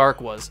know where the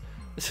arc was.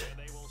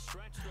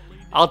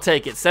 I'll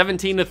take it.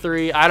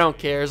 17-3. I don't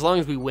care. As long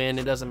as we win,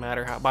 it doesn't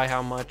matter by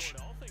how much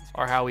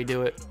or how we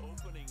do it.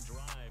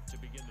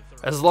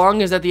 As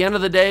long as at the end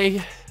of the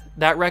day,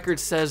 that record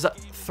says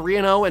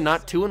 3-0 and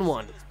not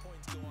 2-1.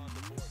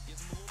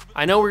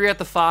 I know we were at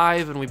the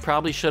 5, and we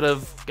probably should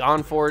have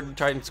gone for it and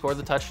tried and scored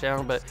the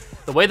touchdown, but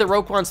the way that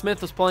Roquan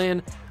Smith was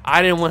playing,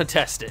 I didn't want to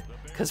test it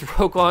because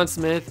Roquan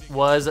Smith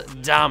was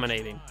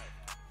dominating.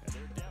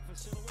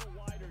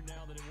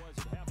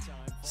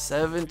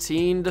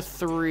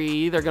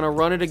 17-3. They're going to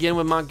run it again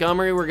with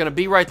Montgomery. We're going to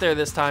be right there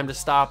this time to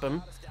stop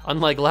him,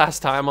 unlike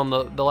last time on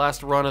the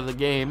last run of the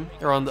game,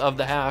 or of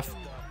the half.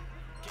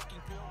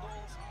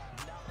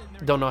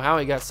 Don't know how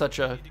he got such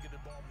a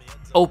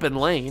open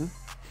lane.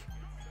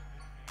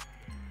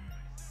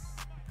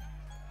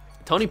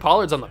 Tony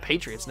Pollard's on the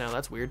Patriots now.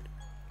 That's weird.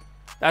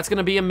 That's going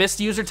to be a missed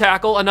user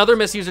tackle. Another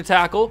missed user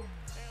tackle.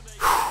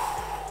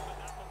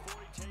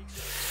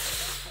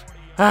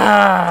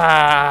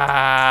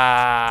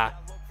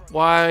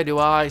 Why do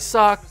I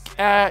suck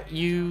at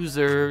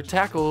user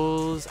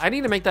tackles? I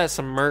need to make that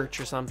some merch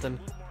or something.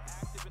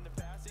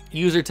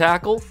 User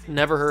tackle?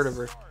 Never heard of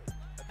her.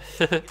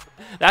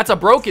 That's a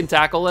broken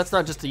tackle. That's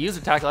not just a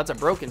user tackle. That's a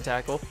broken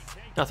tackle.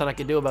 Nothing I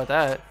can do about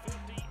that.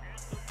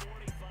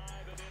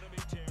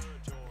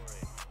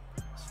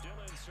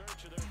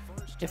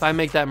 If I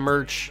make that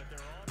merch,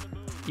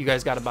 you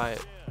guys got to buy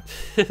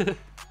it.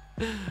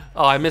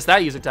 Oh, I missed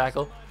that user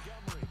tackle.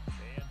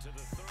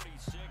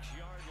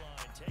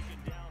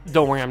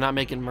 Don't worry, I'm not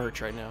making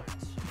merch right now.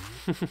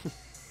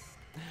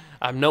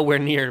 I'm nowhere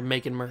near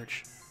making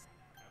merch.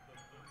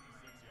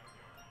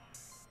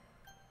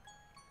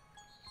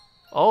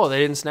 Oh, they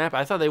didn't snap.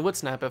 I thought they would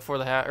snap it before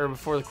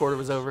the quarter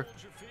was over.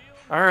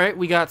 All right,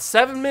 we got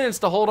 7 minutes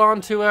to hold on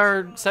to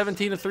our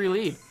 17-3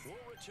 lead.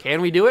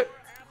 Can we do it?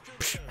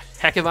 Psh,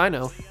 heck if I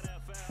know.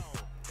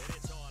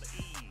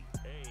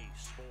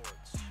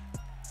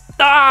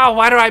 Ah,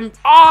 why did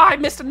I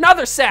missed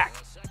another sack.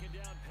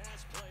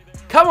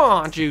 Come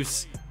on,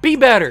 Juice. Be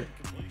better.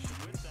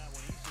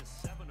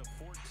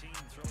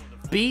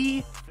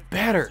 Be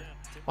better.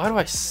 Why do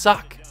I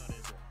suck?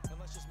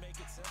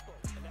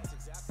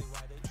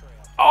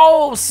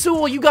 Oh,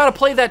 Sewell, you got to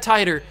play that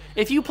tighter.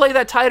 If you play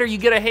that tighter, you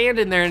get a hand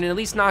in there and at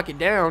least knock it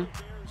down.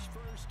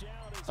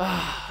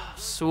 Ah,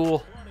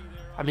 Sewell.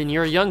 I mean,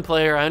 you're a young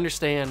player, I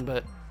understand,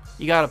 but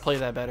you got to play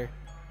that better.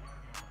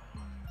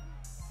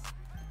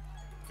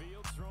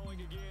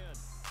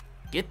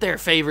 Get there,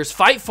 Favors.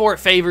 Fight for it,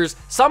 Favors.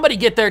 Somebody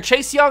get there.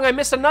 Chase Young, I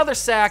missed another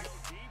sack.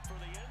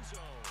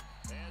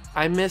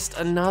 I missed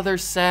another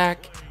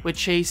sack with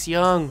Chase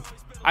Young.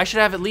 I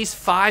should have at least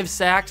 5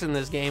 sacks in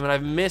this game, and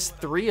I've missed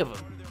 3 of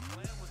them.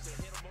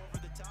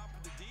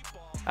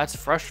 That's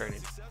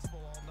frustrating.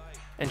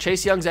 And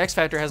Chase Young's X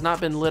Factor has not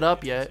been lit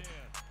up yet.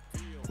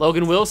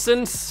 Logan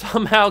Wilson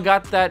somehow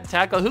got that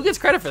tackle. Who gets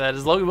credit for that?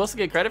 Does Logan Wilson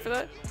get credit for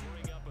that?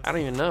 I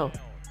don't even know.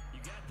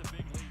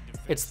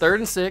 It's 3rd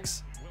and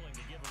 6.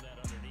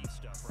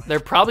 They're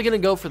probably going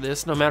to go for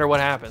this no matter what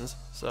happens.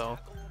 So,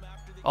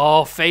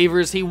 oh,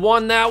 Favors, he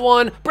won that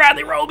one.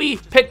 Bradley Roby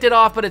picked it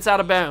off, but it's out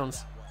of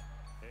bounds.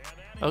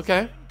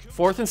 Okay,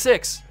 4th and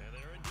 6.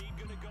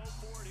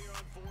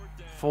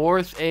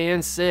 4th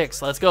and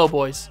 6. Let's go,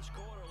 boys.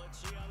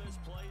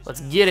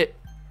 Let's get it.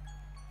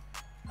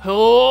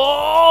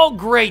 Oh,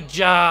 great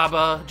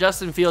job.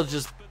 Justin Fields,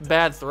 just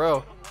bad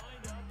throw.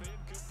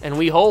 And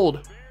we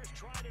hold.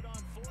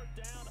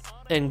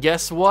 And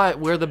guess what?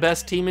 We're the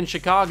best team in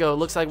Chicago. It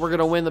looks like we're going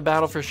to win the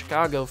battle for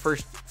Chicago.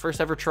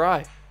 First ever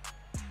try.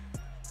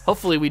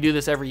 Hopefully we do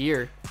this every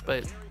year.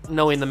 But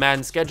knowing the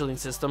Madden scheduling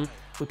system,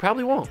 we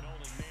probably won't.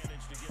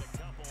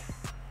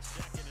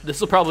 This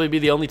will probably be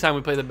the only time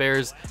we play the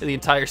Bears in the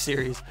entire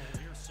series.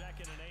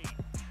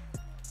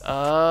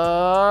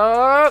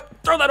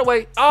 Throw that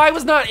away. Oh, I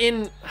was not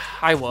in.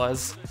 I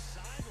was.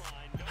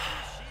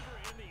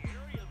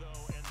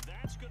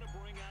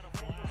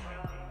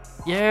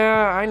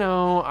 Yeah, I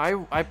know.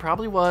 I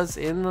probably was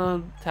in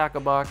the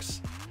tackle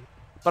box.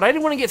 But I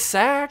didn't want to get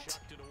sacked.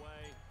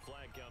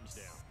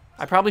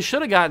 I probably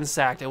should have gotten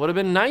sacked. It would have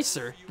been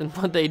nicer than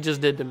what they just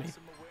did to me.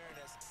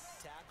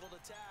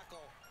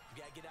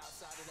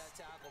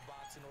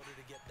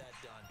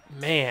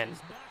 Man,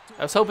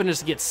 I was hoping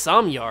just to get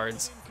some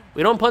yards.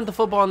 We don't punt the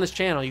football on this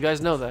channel. You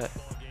guys know that.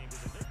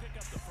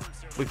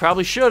 We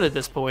probably should at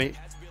this point.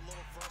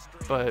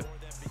 But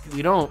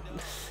we don't.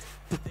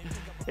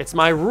 It's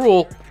my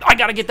rule. I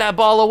gotta get that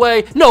ball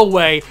away. No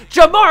way.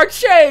 Jamar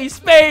Chase,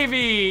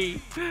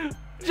 baby.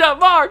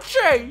 Jamar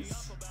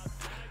Chase.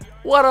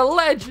 What a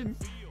legend.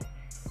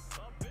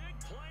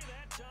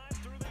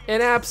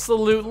 An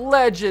absolute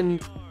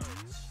legend.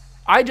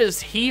 I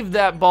just heaved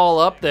that ball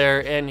up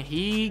there and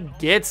he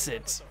gets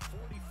it.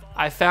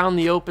 I found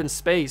the open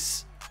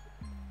space.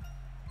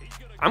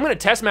 I'm going to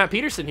test Matt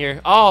Peterson here.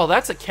 Oh,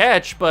 that's a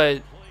catch,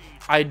 but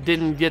I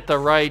didn't get the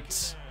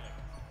right...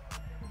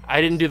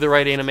 I didn't do the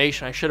right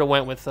animation. I should have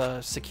went with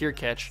a secure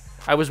catch.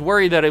 I was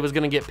worried that it was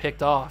going to get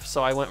picked off,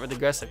 so I went with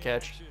aggressive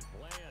catch.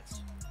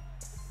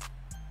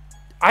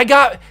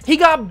 He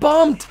got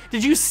bumped.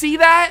 Did you see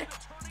that?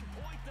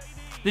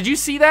 Did you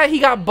see that? He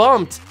got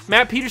bumped.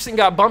 Matt Peterson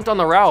got bumped on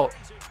the route.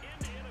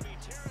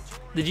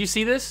 Did you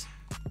see this?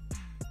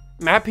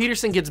 Matt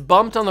Peterson gets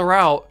bumped on the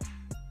route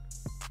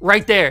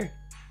right there.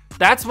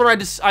 That's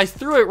when I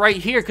threw it right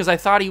here because I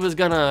thought he was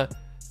gonna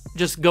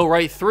just go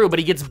right through, but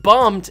he gets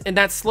bumped and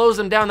that slows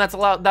him down. That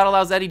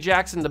allows Eddie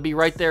Jackson to be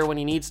right there when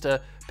he needs to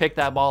pick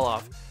that ball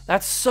off.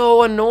 That's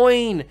so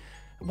annoying.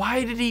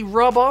 Why did he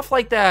rub off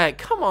like that?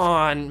 Come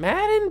on,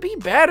 Madden, be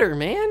better,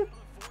 man.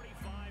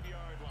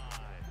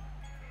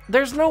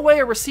 There's no way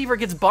a receiver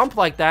gets bumped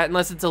like that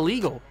unless it's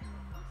illegal.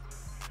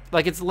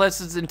 Like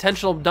unless it's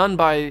intentional done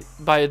by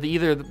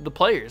either the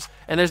players.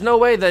 And there's no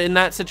way that in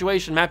that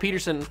situation Matt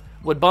Peterson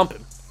would bump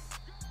him.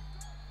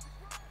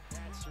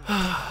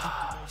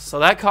 So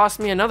that cost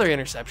me another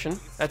interception.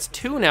 That's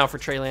 2 now for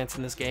Trey Lance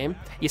in this game.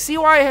 You see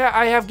why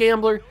I have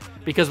Gambler?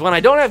 Because when I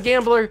don't have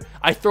Gambler,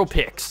 I throw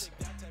picks.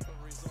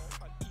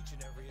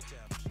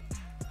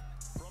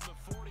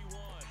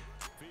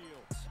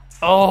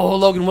 Oh,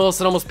 Logan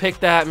Wilson almost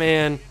picked that,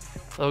 man.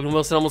 Logan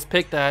Wilson almost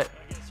picked that.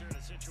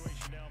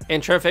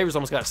 And Trev Favors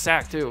almost got a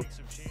sack, too.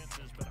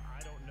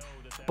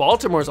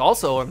 Baltimore's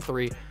also on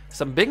 3.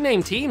 Some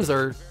big-name teams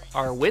are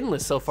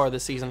winless so far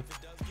this season.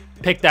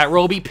 Pick that,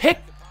 Roby. Pick.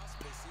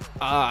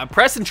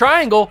 Press and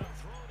triangle.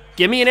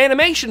 Give me an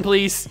animation,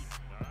 please.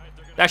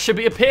 That should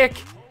be a pick,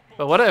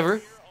 but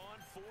whatever.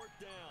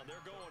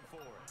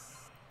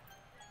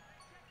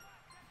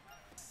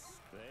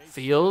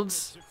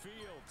 Fields.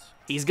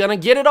 He's going to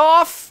get it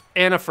off.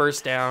 And a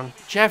first down.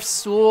 Jeff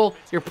Sewell,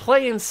 you're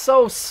playing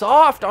so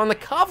soft on the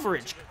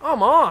coverage.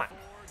 Come on.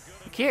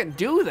 You can't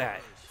do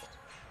that.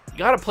 You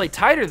got to play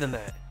tighter than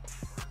that.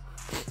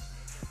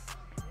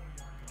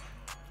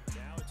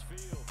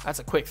 That's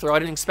a quick throw. I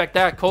didn't expect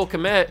that. Cole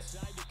Kmet.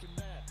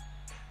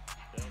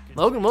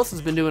 Logan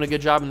Wilson's been doing a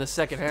good job in the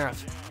second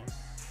half.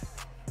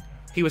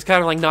 He was kind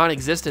of like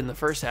non-existent in the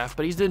first half,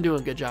 but he's been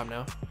doing a good job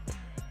now.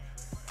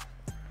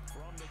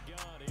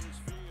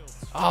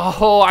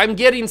 Oh, I'm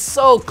getting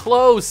so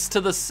close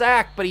to the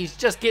sack, but he's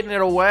just getting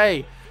it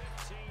away.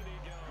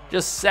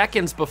 Just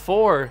seconds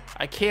before.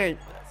 I can't.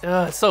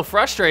 It's so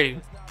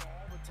frustrating.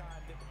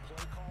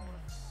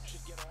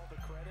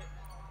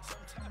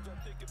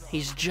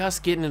 He's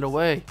just getting it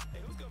away.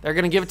 They're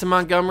going to give it to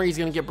Montgomery. He's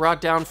going to get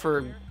brought down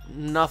for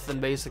nothing,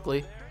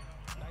 basically.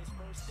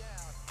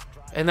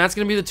 And that's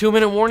going to be the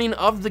 2-minute warning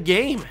of the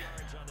game.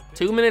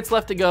 2 minutes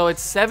left to go.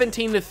 It's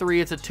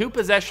 17-3. It's a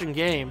 2-possession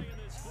game.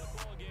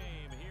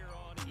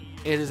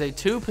 It is a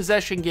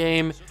 2-possession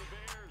game.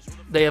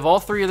 They have all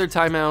 3 of their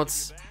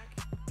timeouts.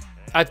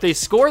 If they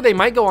score, they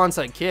might go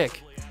onside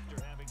kick.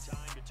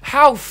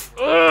 How?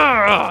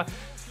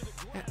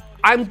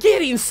 I'm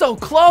getting so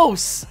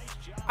close.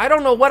 I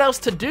don't know what else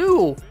to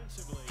do.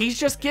 He's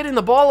just getting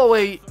the ball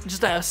away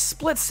just a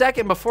split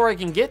second before I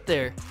can get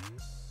there.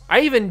 I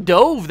even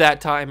dove that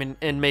time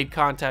and made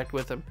contact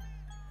with him.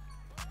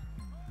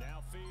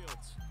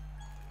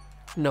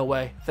 No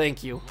way.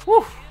 Thank you.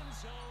 Whew.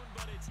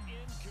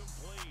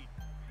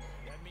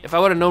 If I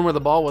would have known where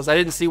the ball was, I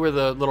didn't see where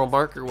the little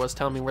marker was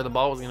telling me where the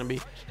ball was going to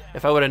be.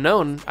 If I would have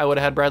known, I would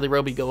have had Bradley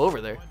Roby go over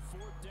there.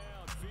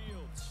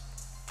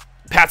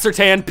 Pat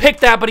Surtain picked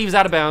that, but he was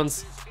out of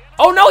bounds.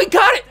 Oh, no, he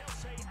got it.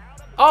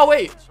 Oh,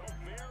 wait.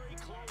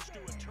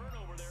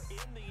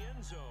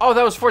 Oh,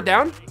 that was 4th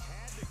down?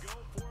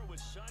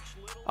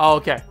 Oh,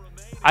 okay.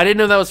 I didn't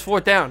know that was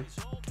 4th down.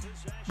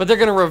 But they're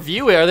going to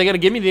review it. Are they going to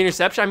give me the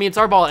interception? I mean, it's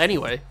our ball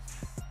anyway.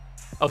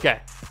 Okay,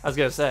 I was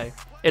going to say.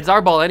 It's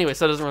our ball anyway,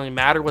 so it doesn't really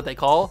matter what they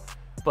call.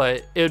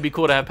 But it would be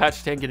cool to have Pat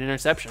Surtain get an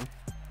interception.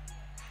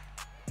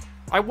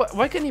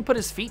 Why couldn't he put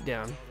his feet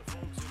down?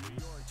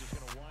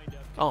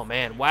 Oh,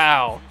 man.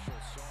 Wow.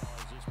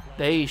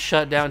 They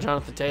shut down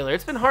Jonathan Taylor.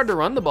 It's been hard to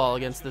run the ball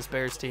against this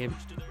Bears team,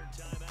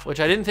 which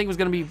I didn't think was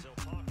going to be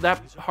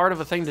that hard of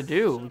a thing to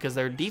do because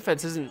their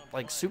defense isn't,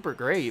 like, super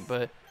great,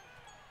 but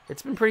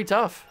it's been pretty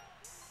tough.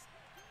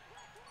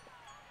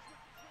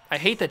 I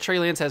hate that Trey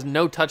Lance has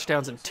no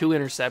touchdowns and 2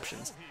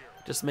 interceptions.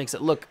 Just makes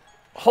it look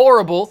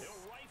horrible.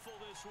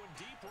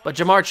 But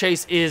Jamar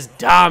Chase is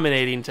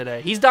dominating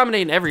today. He's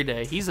dominating every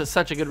day. He's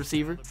such a good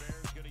receiver.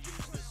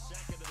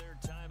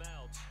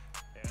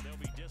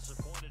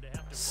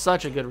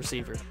 Such a good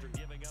receiver.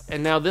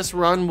 And now this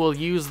run will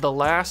use the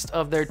last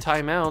of their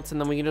timeouts, and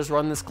then we can just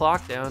run this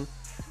clock down.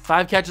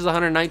 5 catches,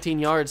 119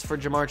 yards for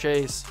Jamar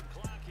Chase.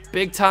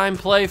 Big time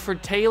play for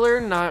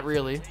Taylor? Not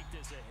really.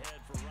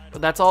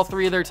 But that's all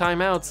 3 of their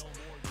timeouts.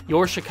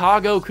 Your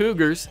Chicago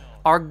Cougars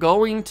are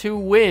going to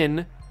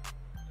win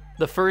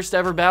the first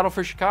ever battle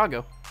for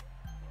Chicago.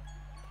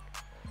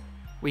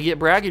 We get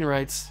bragging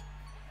rights.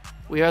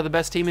 We are the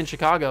best team in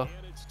Chicago.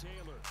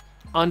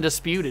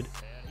 Undisputed.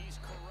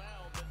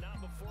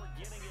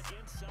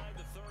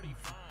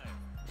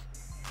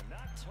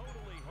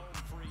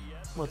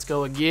 Let's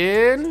go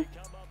again.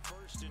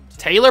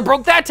 Taylor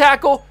broke that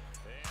tackle.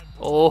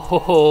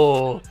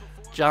 Oh,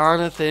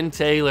 Jonathan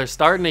Taylor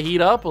starting to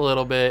heat up a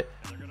little bit.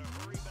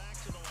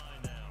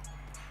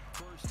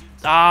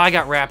 Ah, I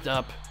got wrapped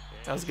up.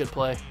 That was a good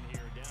play.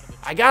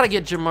 I gotta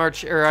get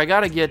I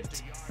gotta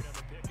get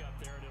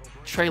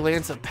Trey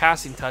Lance a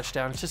passing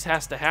touchdown. It just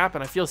has to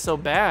happen. I feel so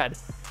bad.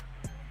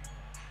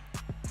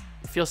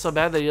 I feel so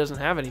bad that he doesn't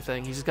have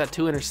anything. He's just got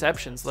 2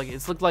 interceptions. Like,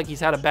 it's looked like he's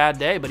had a bad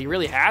day, but he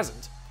really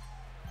hasn't.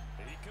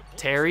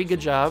 Terry, good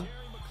job.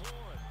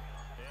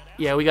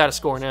 Yeah, we gotta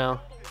score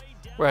now.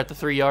 We're at the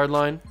 3-yard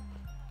line.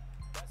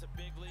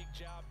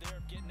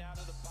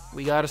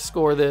 We gotta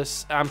score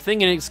this. I'm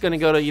thinking it's gonna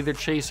go to either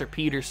Chase or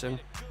Peterson,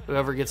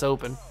 whoever gets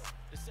open.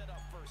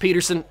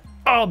 Peterson,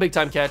 oh, big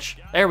time catch.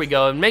 There we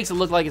go. It makes it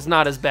look like it's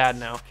not as bad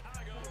now.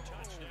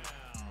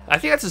 I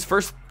think that's his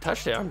first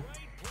touchdown.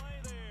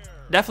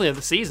 Definitely of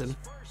the season.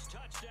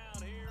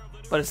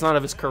 But it's not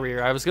of his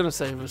career. I was gonna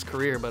say of his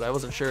career, but I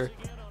wasn't sure.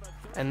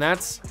 And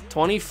that's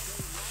 20. Of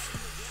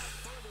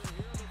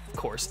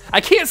course. I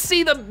can't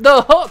see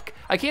the hook.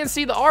 I can't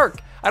see the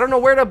arc. I don't know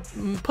where to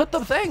put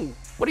the thing.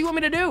 What do you want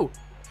me to do?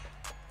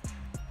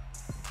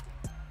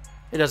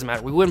 It doesn't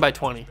matter. We win by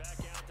 20.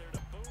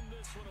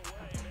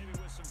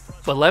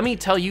 But let me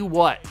tell you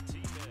what.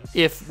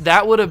 If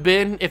this would have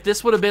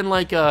been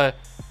like a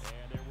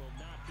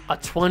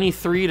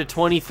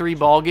 23-23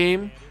 ball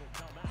game,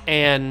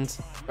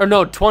 or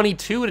no,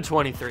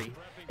 22-23,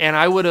 and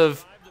I would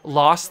have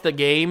lost the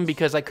game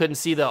because I couldn't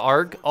see the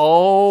arc,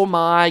 oh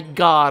my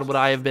God, would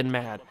I have been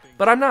mad.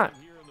 But I'm not,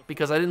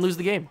 because I didn't lose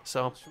the game,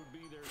 so.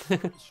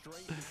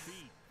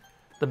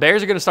 The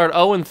Bears are going to start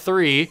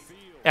 0-3,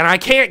 and I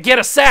can't get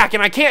a sack,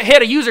 and I can't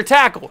hit a user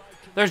tackle.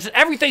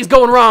 Everything's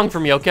going wrong for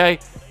me, okay?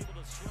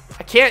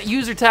 I can't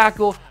user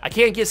tackle. I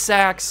can't get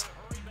sacks.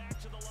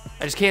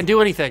 I just can't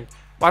do anything.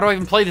 Why do I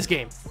even play this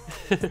game?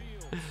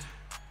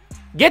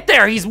 Get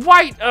there. He's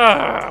white.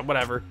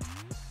 Whatever.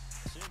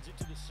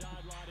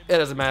 It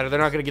doesn't matter. They're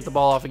not going to get the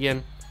ball off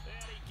again.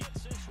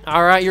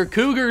 All right, your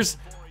Cougars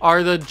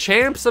are the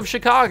champs of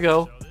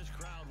Chicago.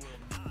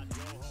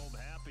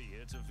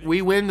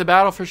 We win the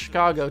battle for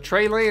Chicago.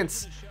 Trey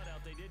Lance,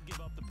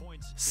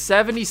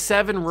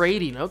 77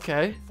 rating.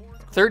 Okay.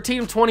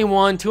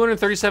 13-21,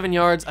 237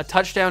 yards, a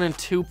touchdown and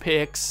 2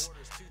 picks.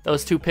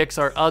 Those 2 picks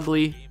are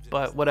ugly,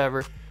 but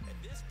whatever.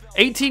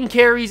 18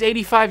 carries,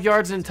 85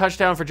 yards, and a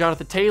touchdown for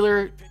Jonathan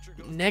Taylor.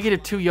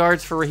 -2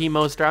 yards for Raheem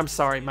Mostert. I'm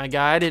sorry, my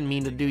guy. I didn't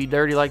mean to do you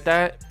dirty like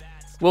that.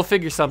 We'll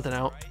figure something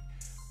out.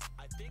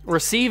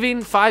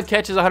 Receiving, 5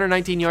 catches,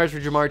 119 yards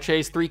for Jamar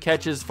Chase. 3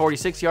 catches,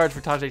 46 yards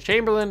for Tajay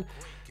Chamberlain.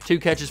 2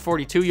 catches,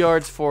 42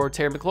 yards for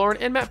Terry McLaurin.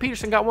 And Matt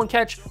Peterson got 1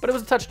 catch, but it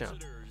was a touchdown.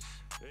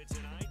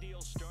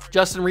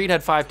 Justin Reed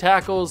had 5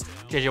 tackles.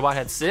 J.J. Watt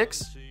had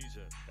 6.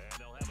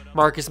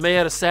 Marcus May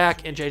had a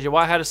sack, and J.J.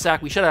 Watt had a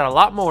sack. We should have had a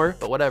lot more,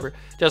 but whatever.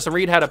 Justin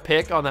Reed had a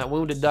pick on that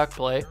wounded duck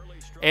play.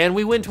 And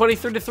we win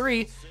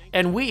 23-3,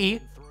 and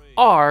we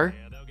are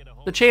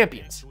the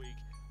champions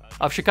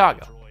of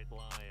Chicago.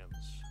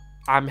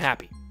 I'm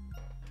happy.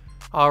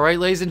 All right,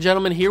 ladies and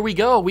gentlemen, here we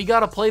go. We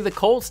got to play the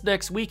Colts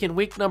next week in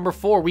week number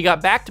 4. We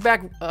got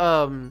back-to-back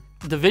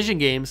division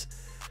games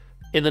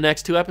in the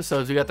next 2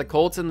 episodes. We got the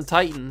Colts and the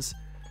Titans.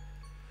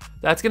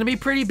 That's going to be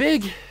pretty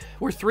big.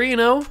 We're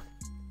 3-0.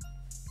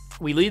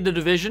 We lead the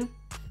division.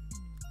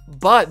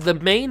 But the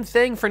main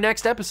thing for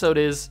next episode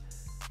is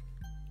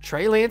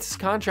Trey Lance's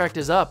contract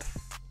is up.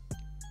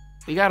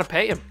 We got to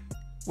pay him.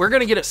 We're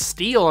going to get a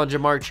steal on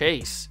Jamar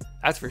Chase.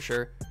 That's for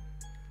sure.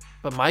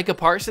 But Micah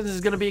Parsons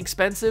is going to be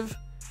expensive.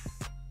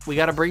 We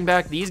got to bring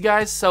back these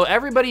guys. So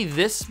everybody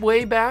this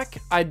way back,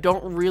 I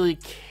don't really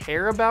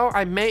care about.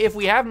 If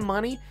we have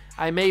money,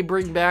 I may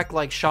bring back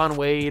like Sean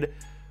Wade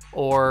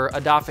or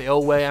Odafe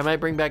Oweh. I might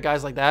bring back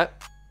guys like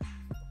that.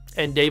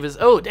 And Davis.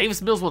 Oh,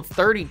 Davis Mills won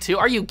 32.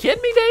 Are you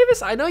kidding me,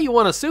 Davis? I know you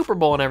won a Super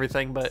Bowl and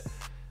everything, but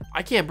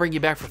I can't bring you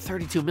back for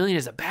 $32 million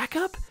as a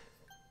backup.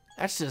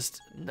 That's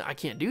just, I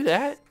can't do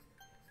that.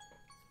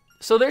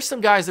 So there's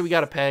some guys that we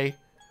got to pay.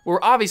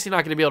 We're obviously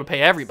not going to be able to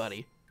pay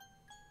everybody,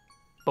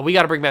 but we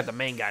got to bring back the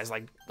main guys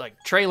like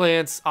Trey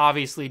Lance,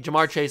 obviously,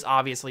 Jamar Chase,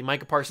 obviously,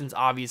 Micah Parsons,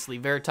 obviously,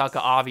 Vera-Tucker,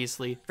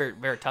 obviously,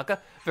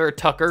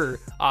 Vera-Tucker,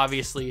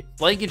 obviously,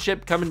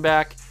 Blankenship coming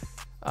back.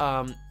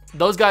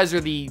 Those guys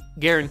are the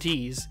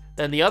guarantees.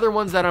 Then the other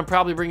ones that I'm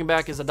probably bringing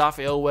back is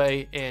Odafe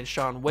Oweh and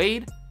Sean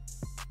Wade,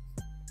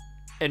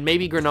 and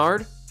maybe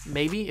Grenard,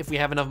 maybe if we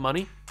have enough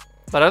money.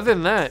 But other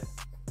than that,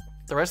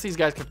 the rest of these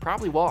guys could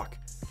probably walk.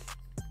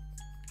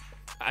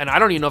 And I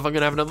don't even know if I'm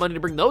going to have enough money to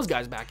bring those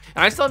guys back.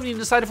 And I still haven't even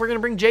decided if we're going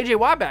to bring J.J.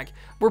 Watt back.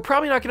 We're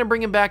probably not going to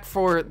bring him back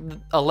for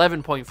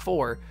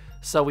 11.4.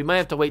 So we might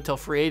have to wait till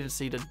free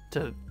agency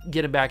to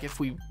get him back if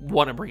we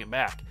want to bring him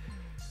back.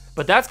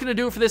 But that's going to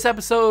do it for this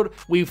episode.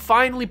 We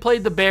finally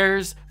played the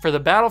Bears for the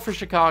Battle for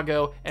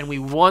Chicago, and we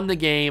won the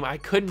game. I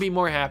couldn't be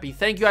more happy.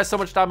 Thank you guys so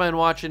much for stopping by and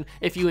watching.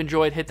 If you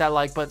enjoyed, hit that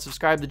like button,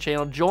 subscribe to the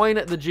channel, join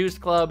the Juice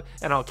Club,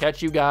 and I'll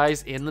catch you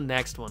guys in the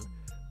next one.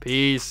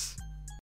 Peace.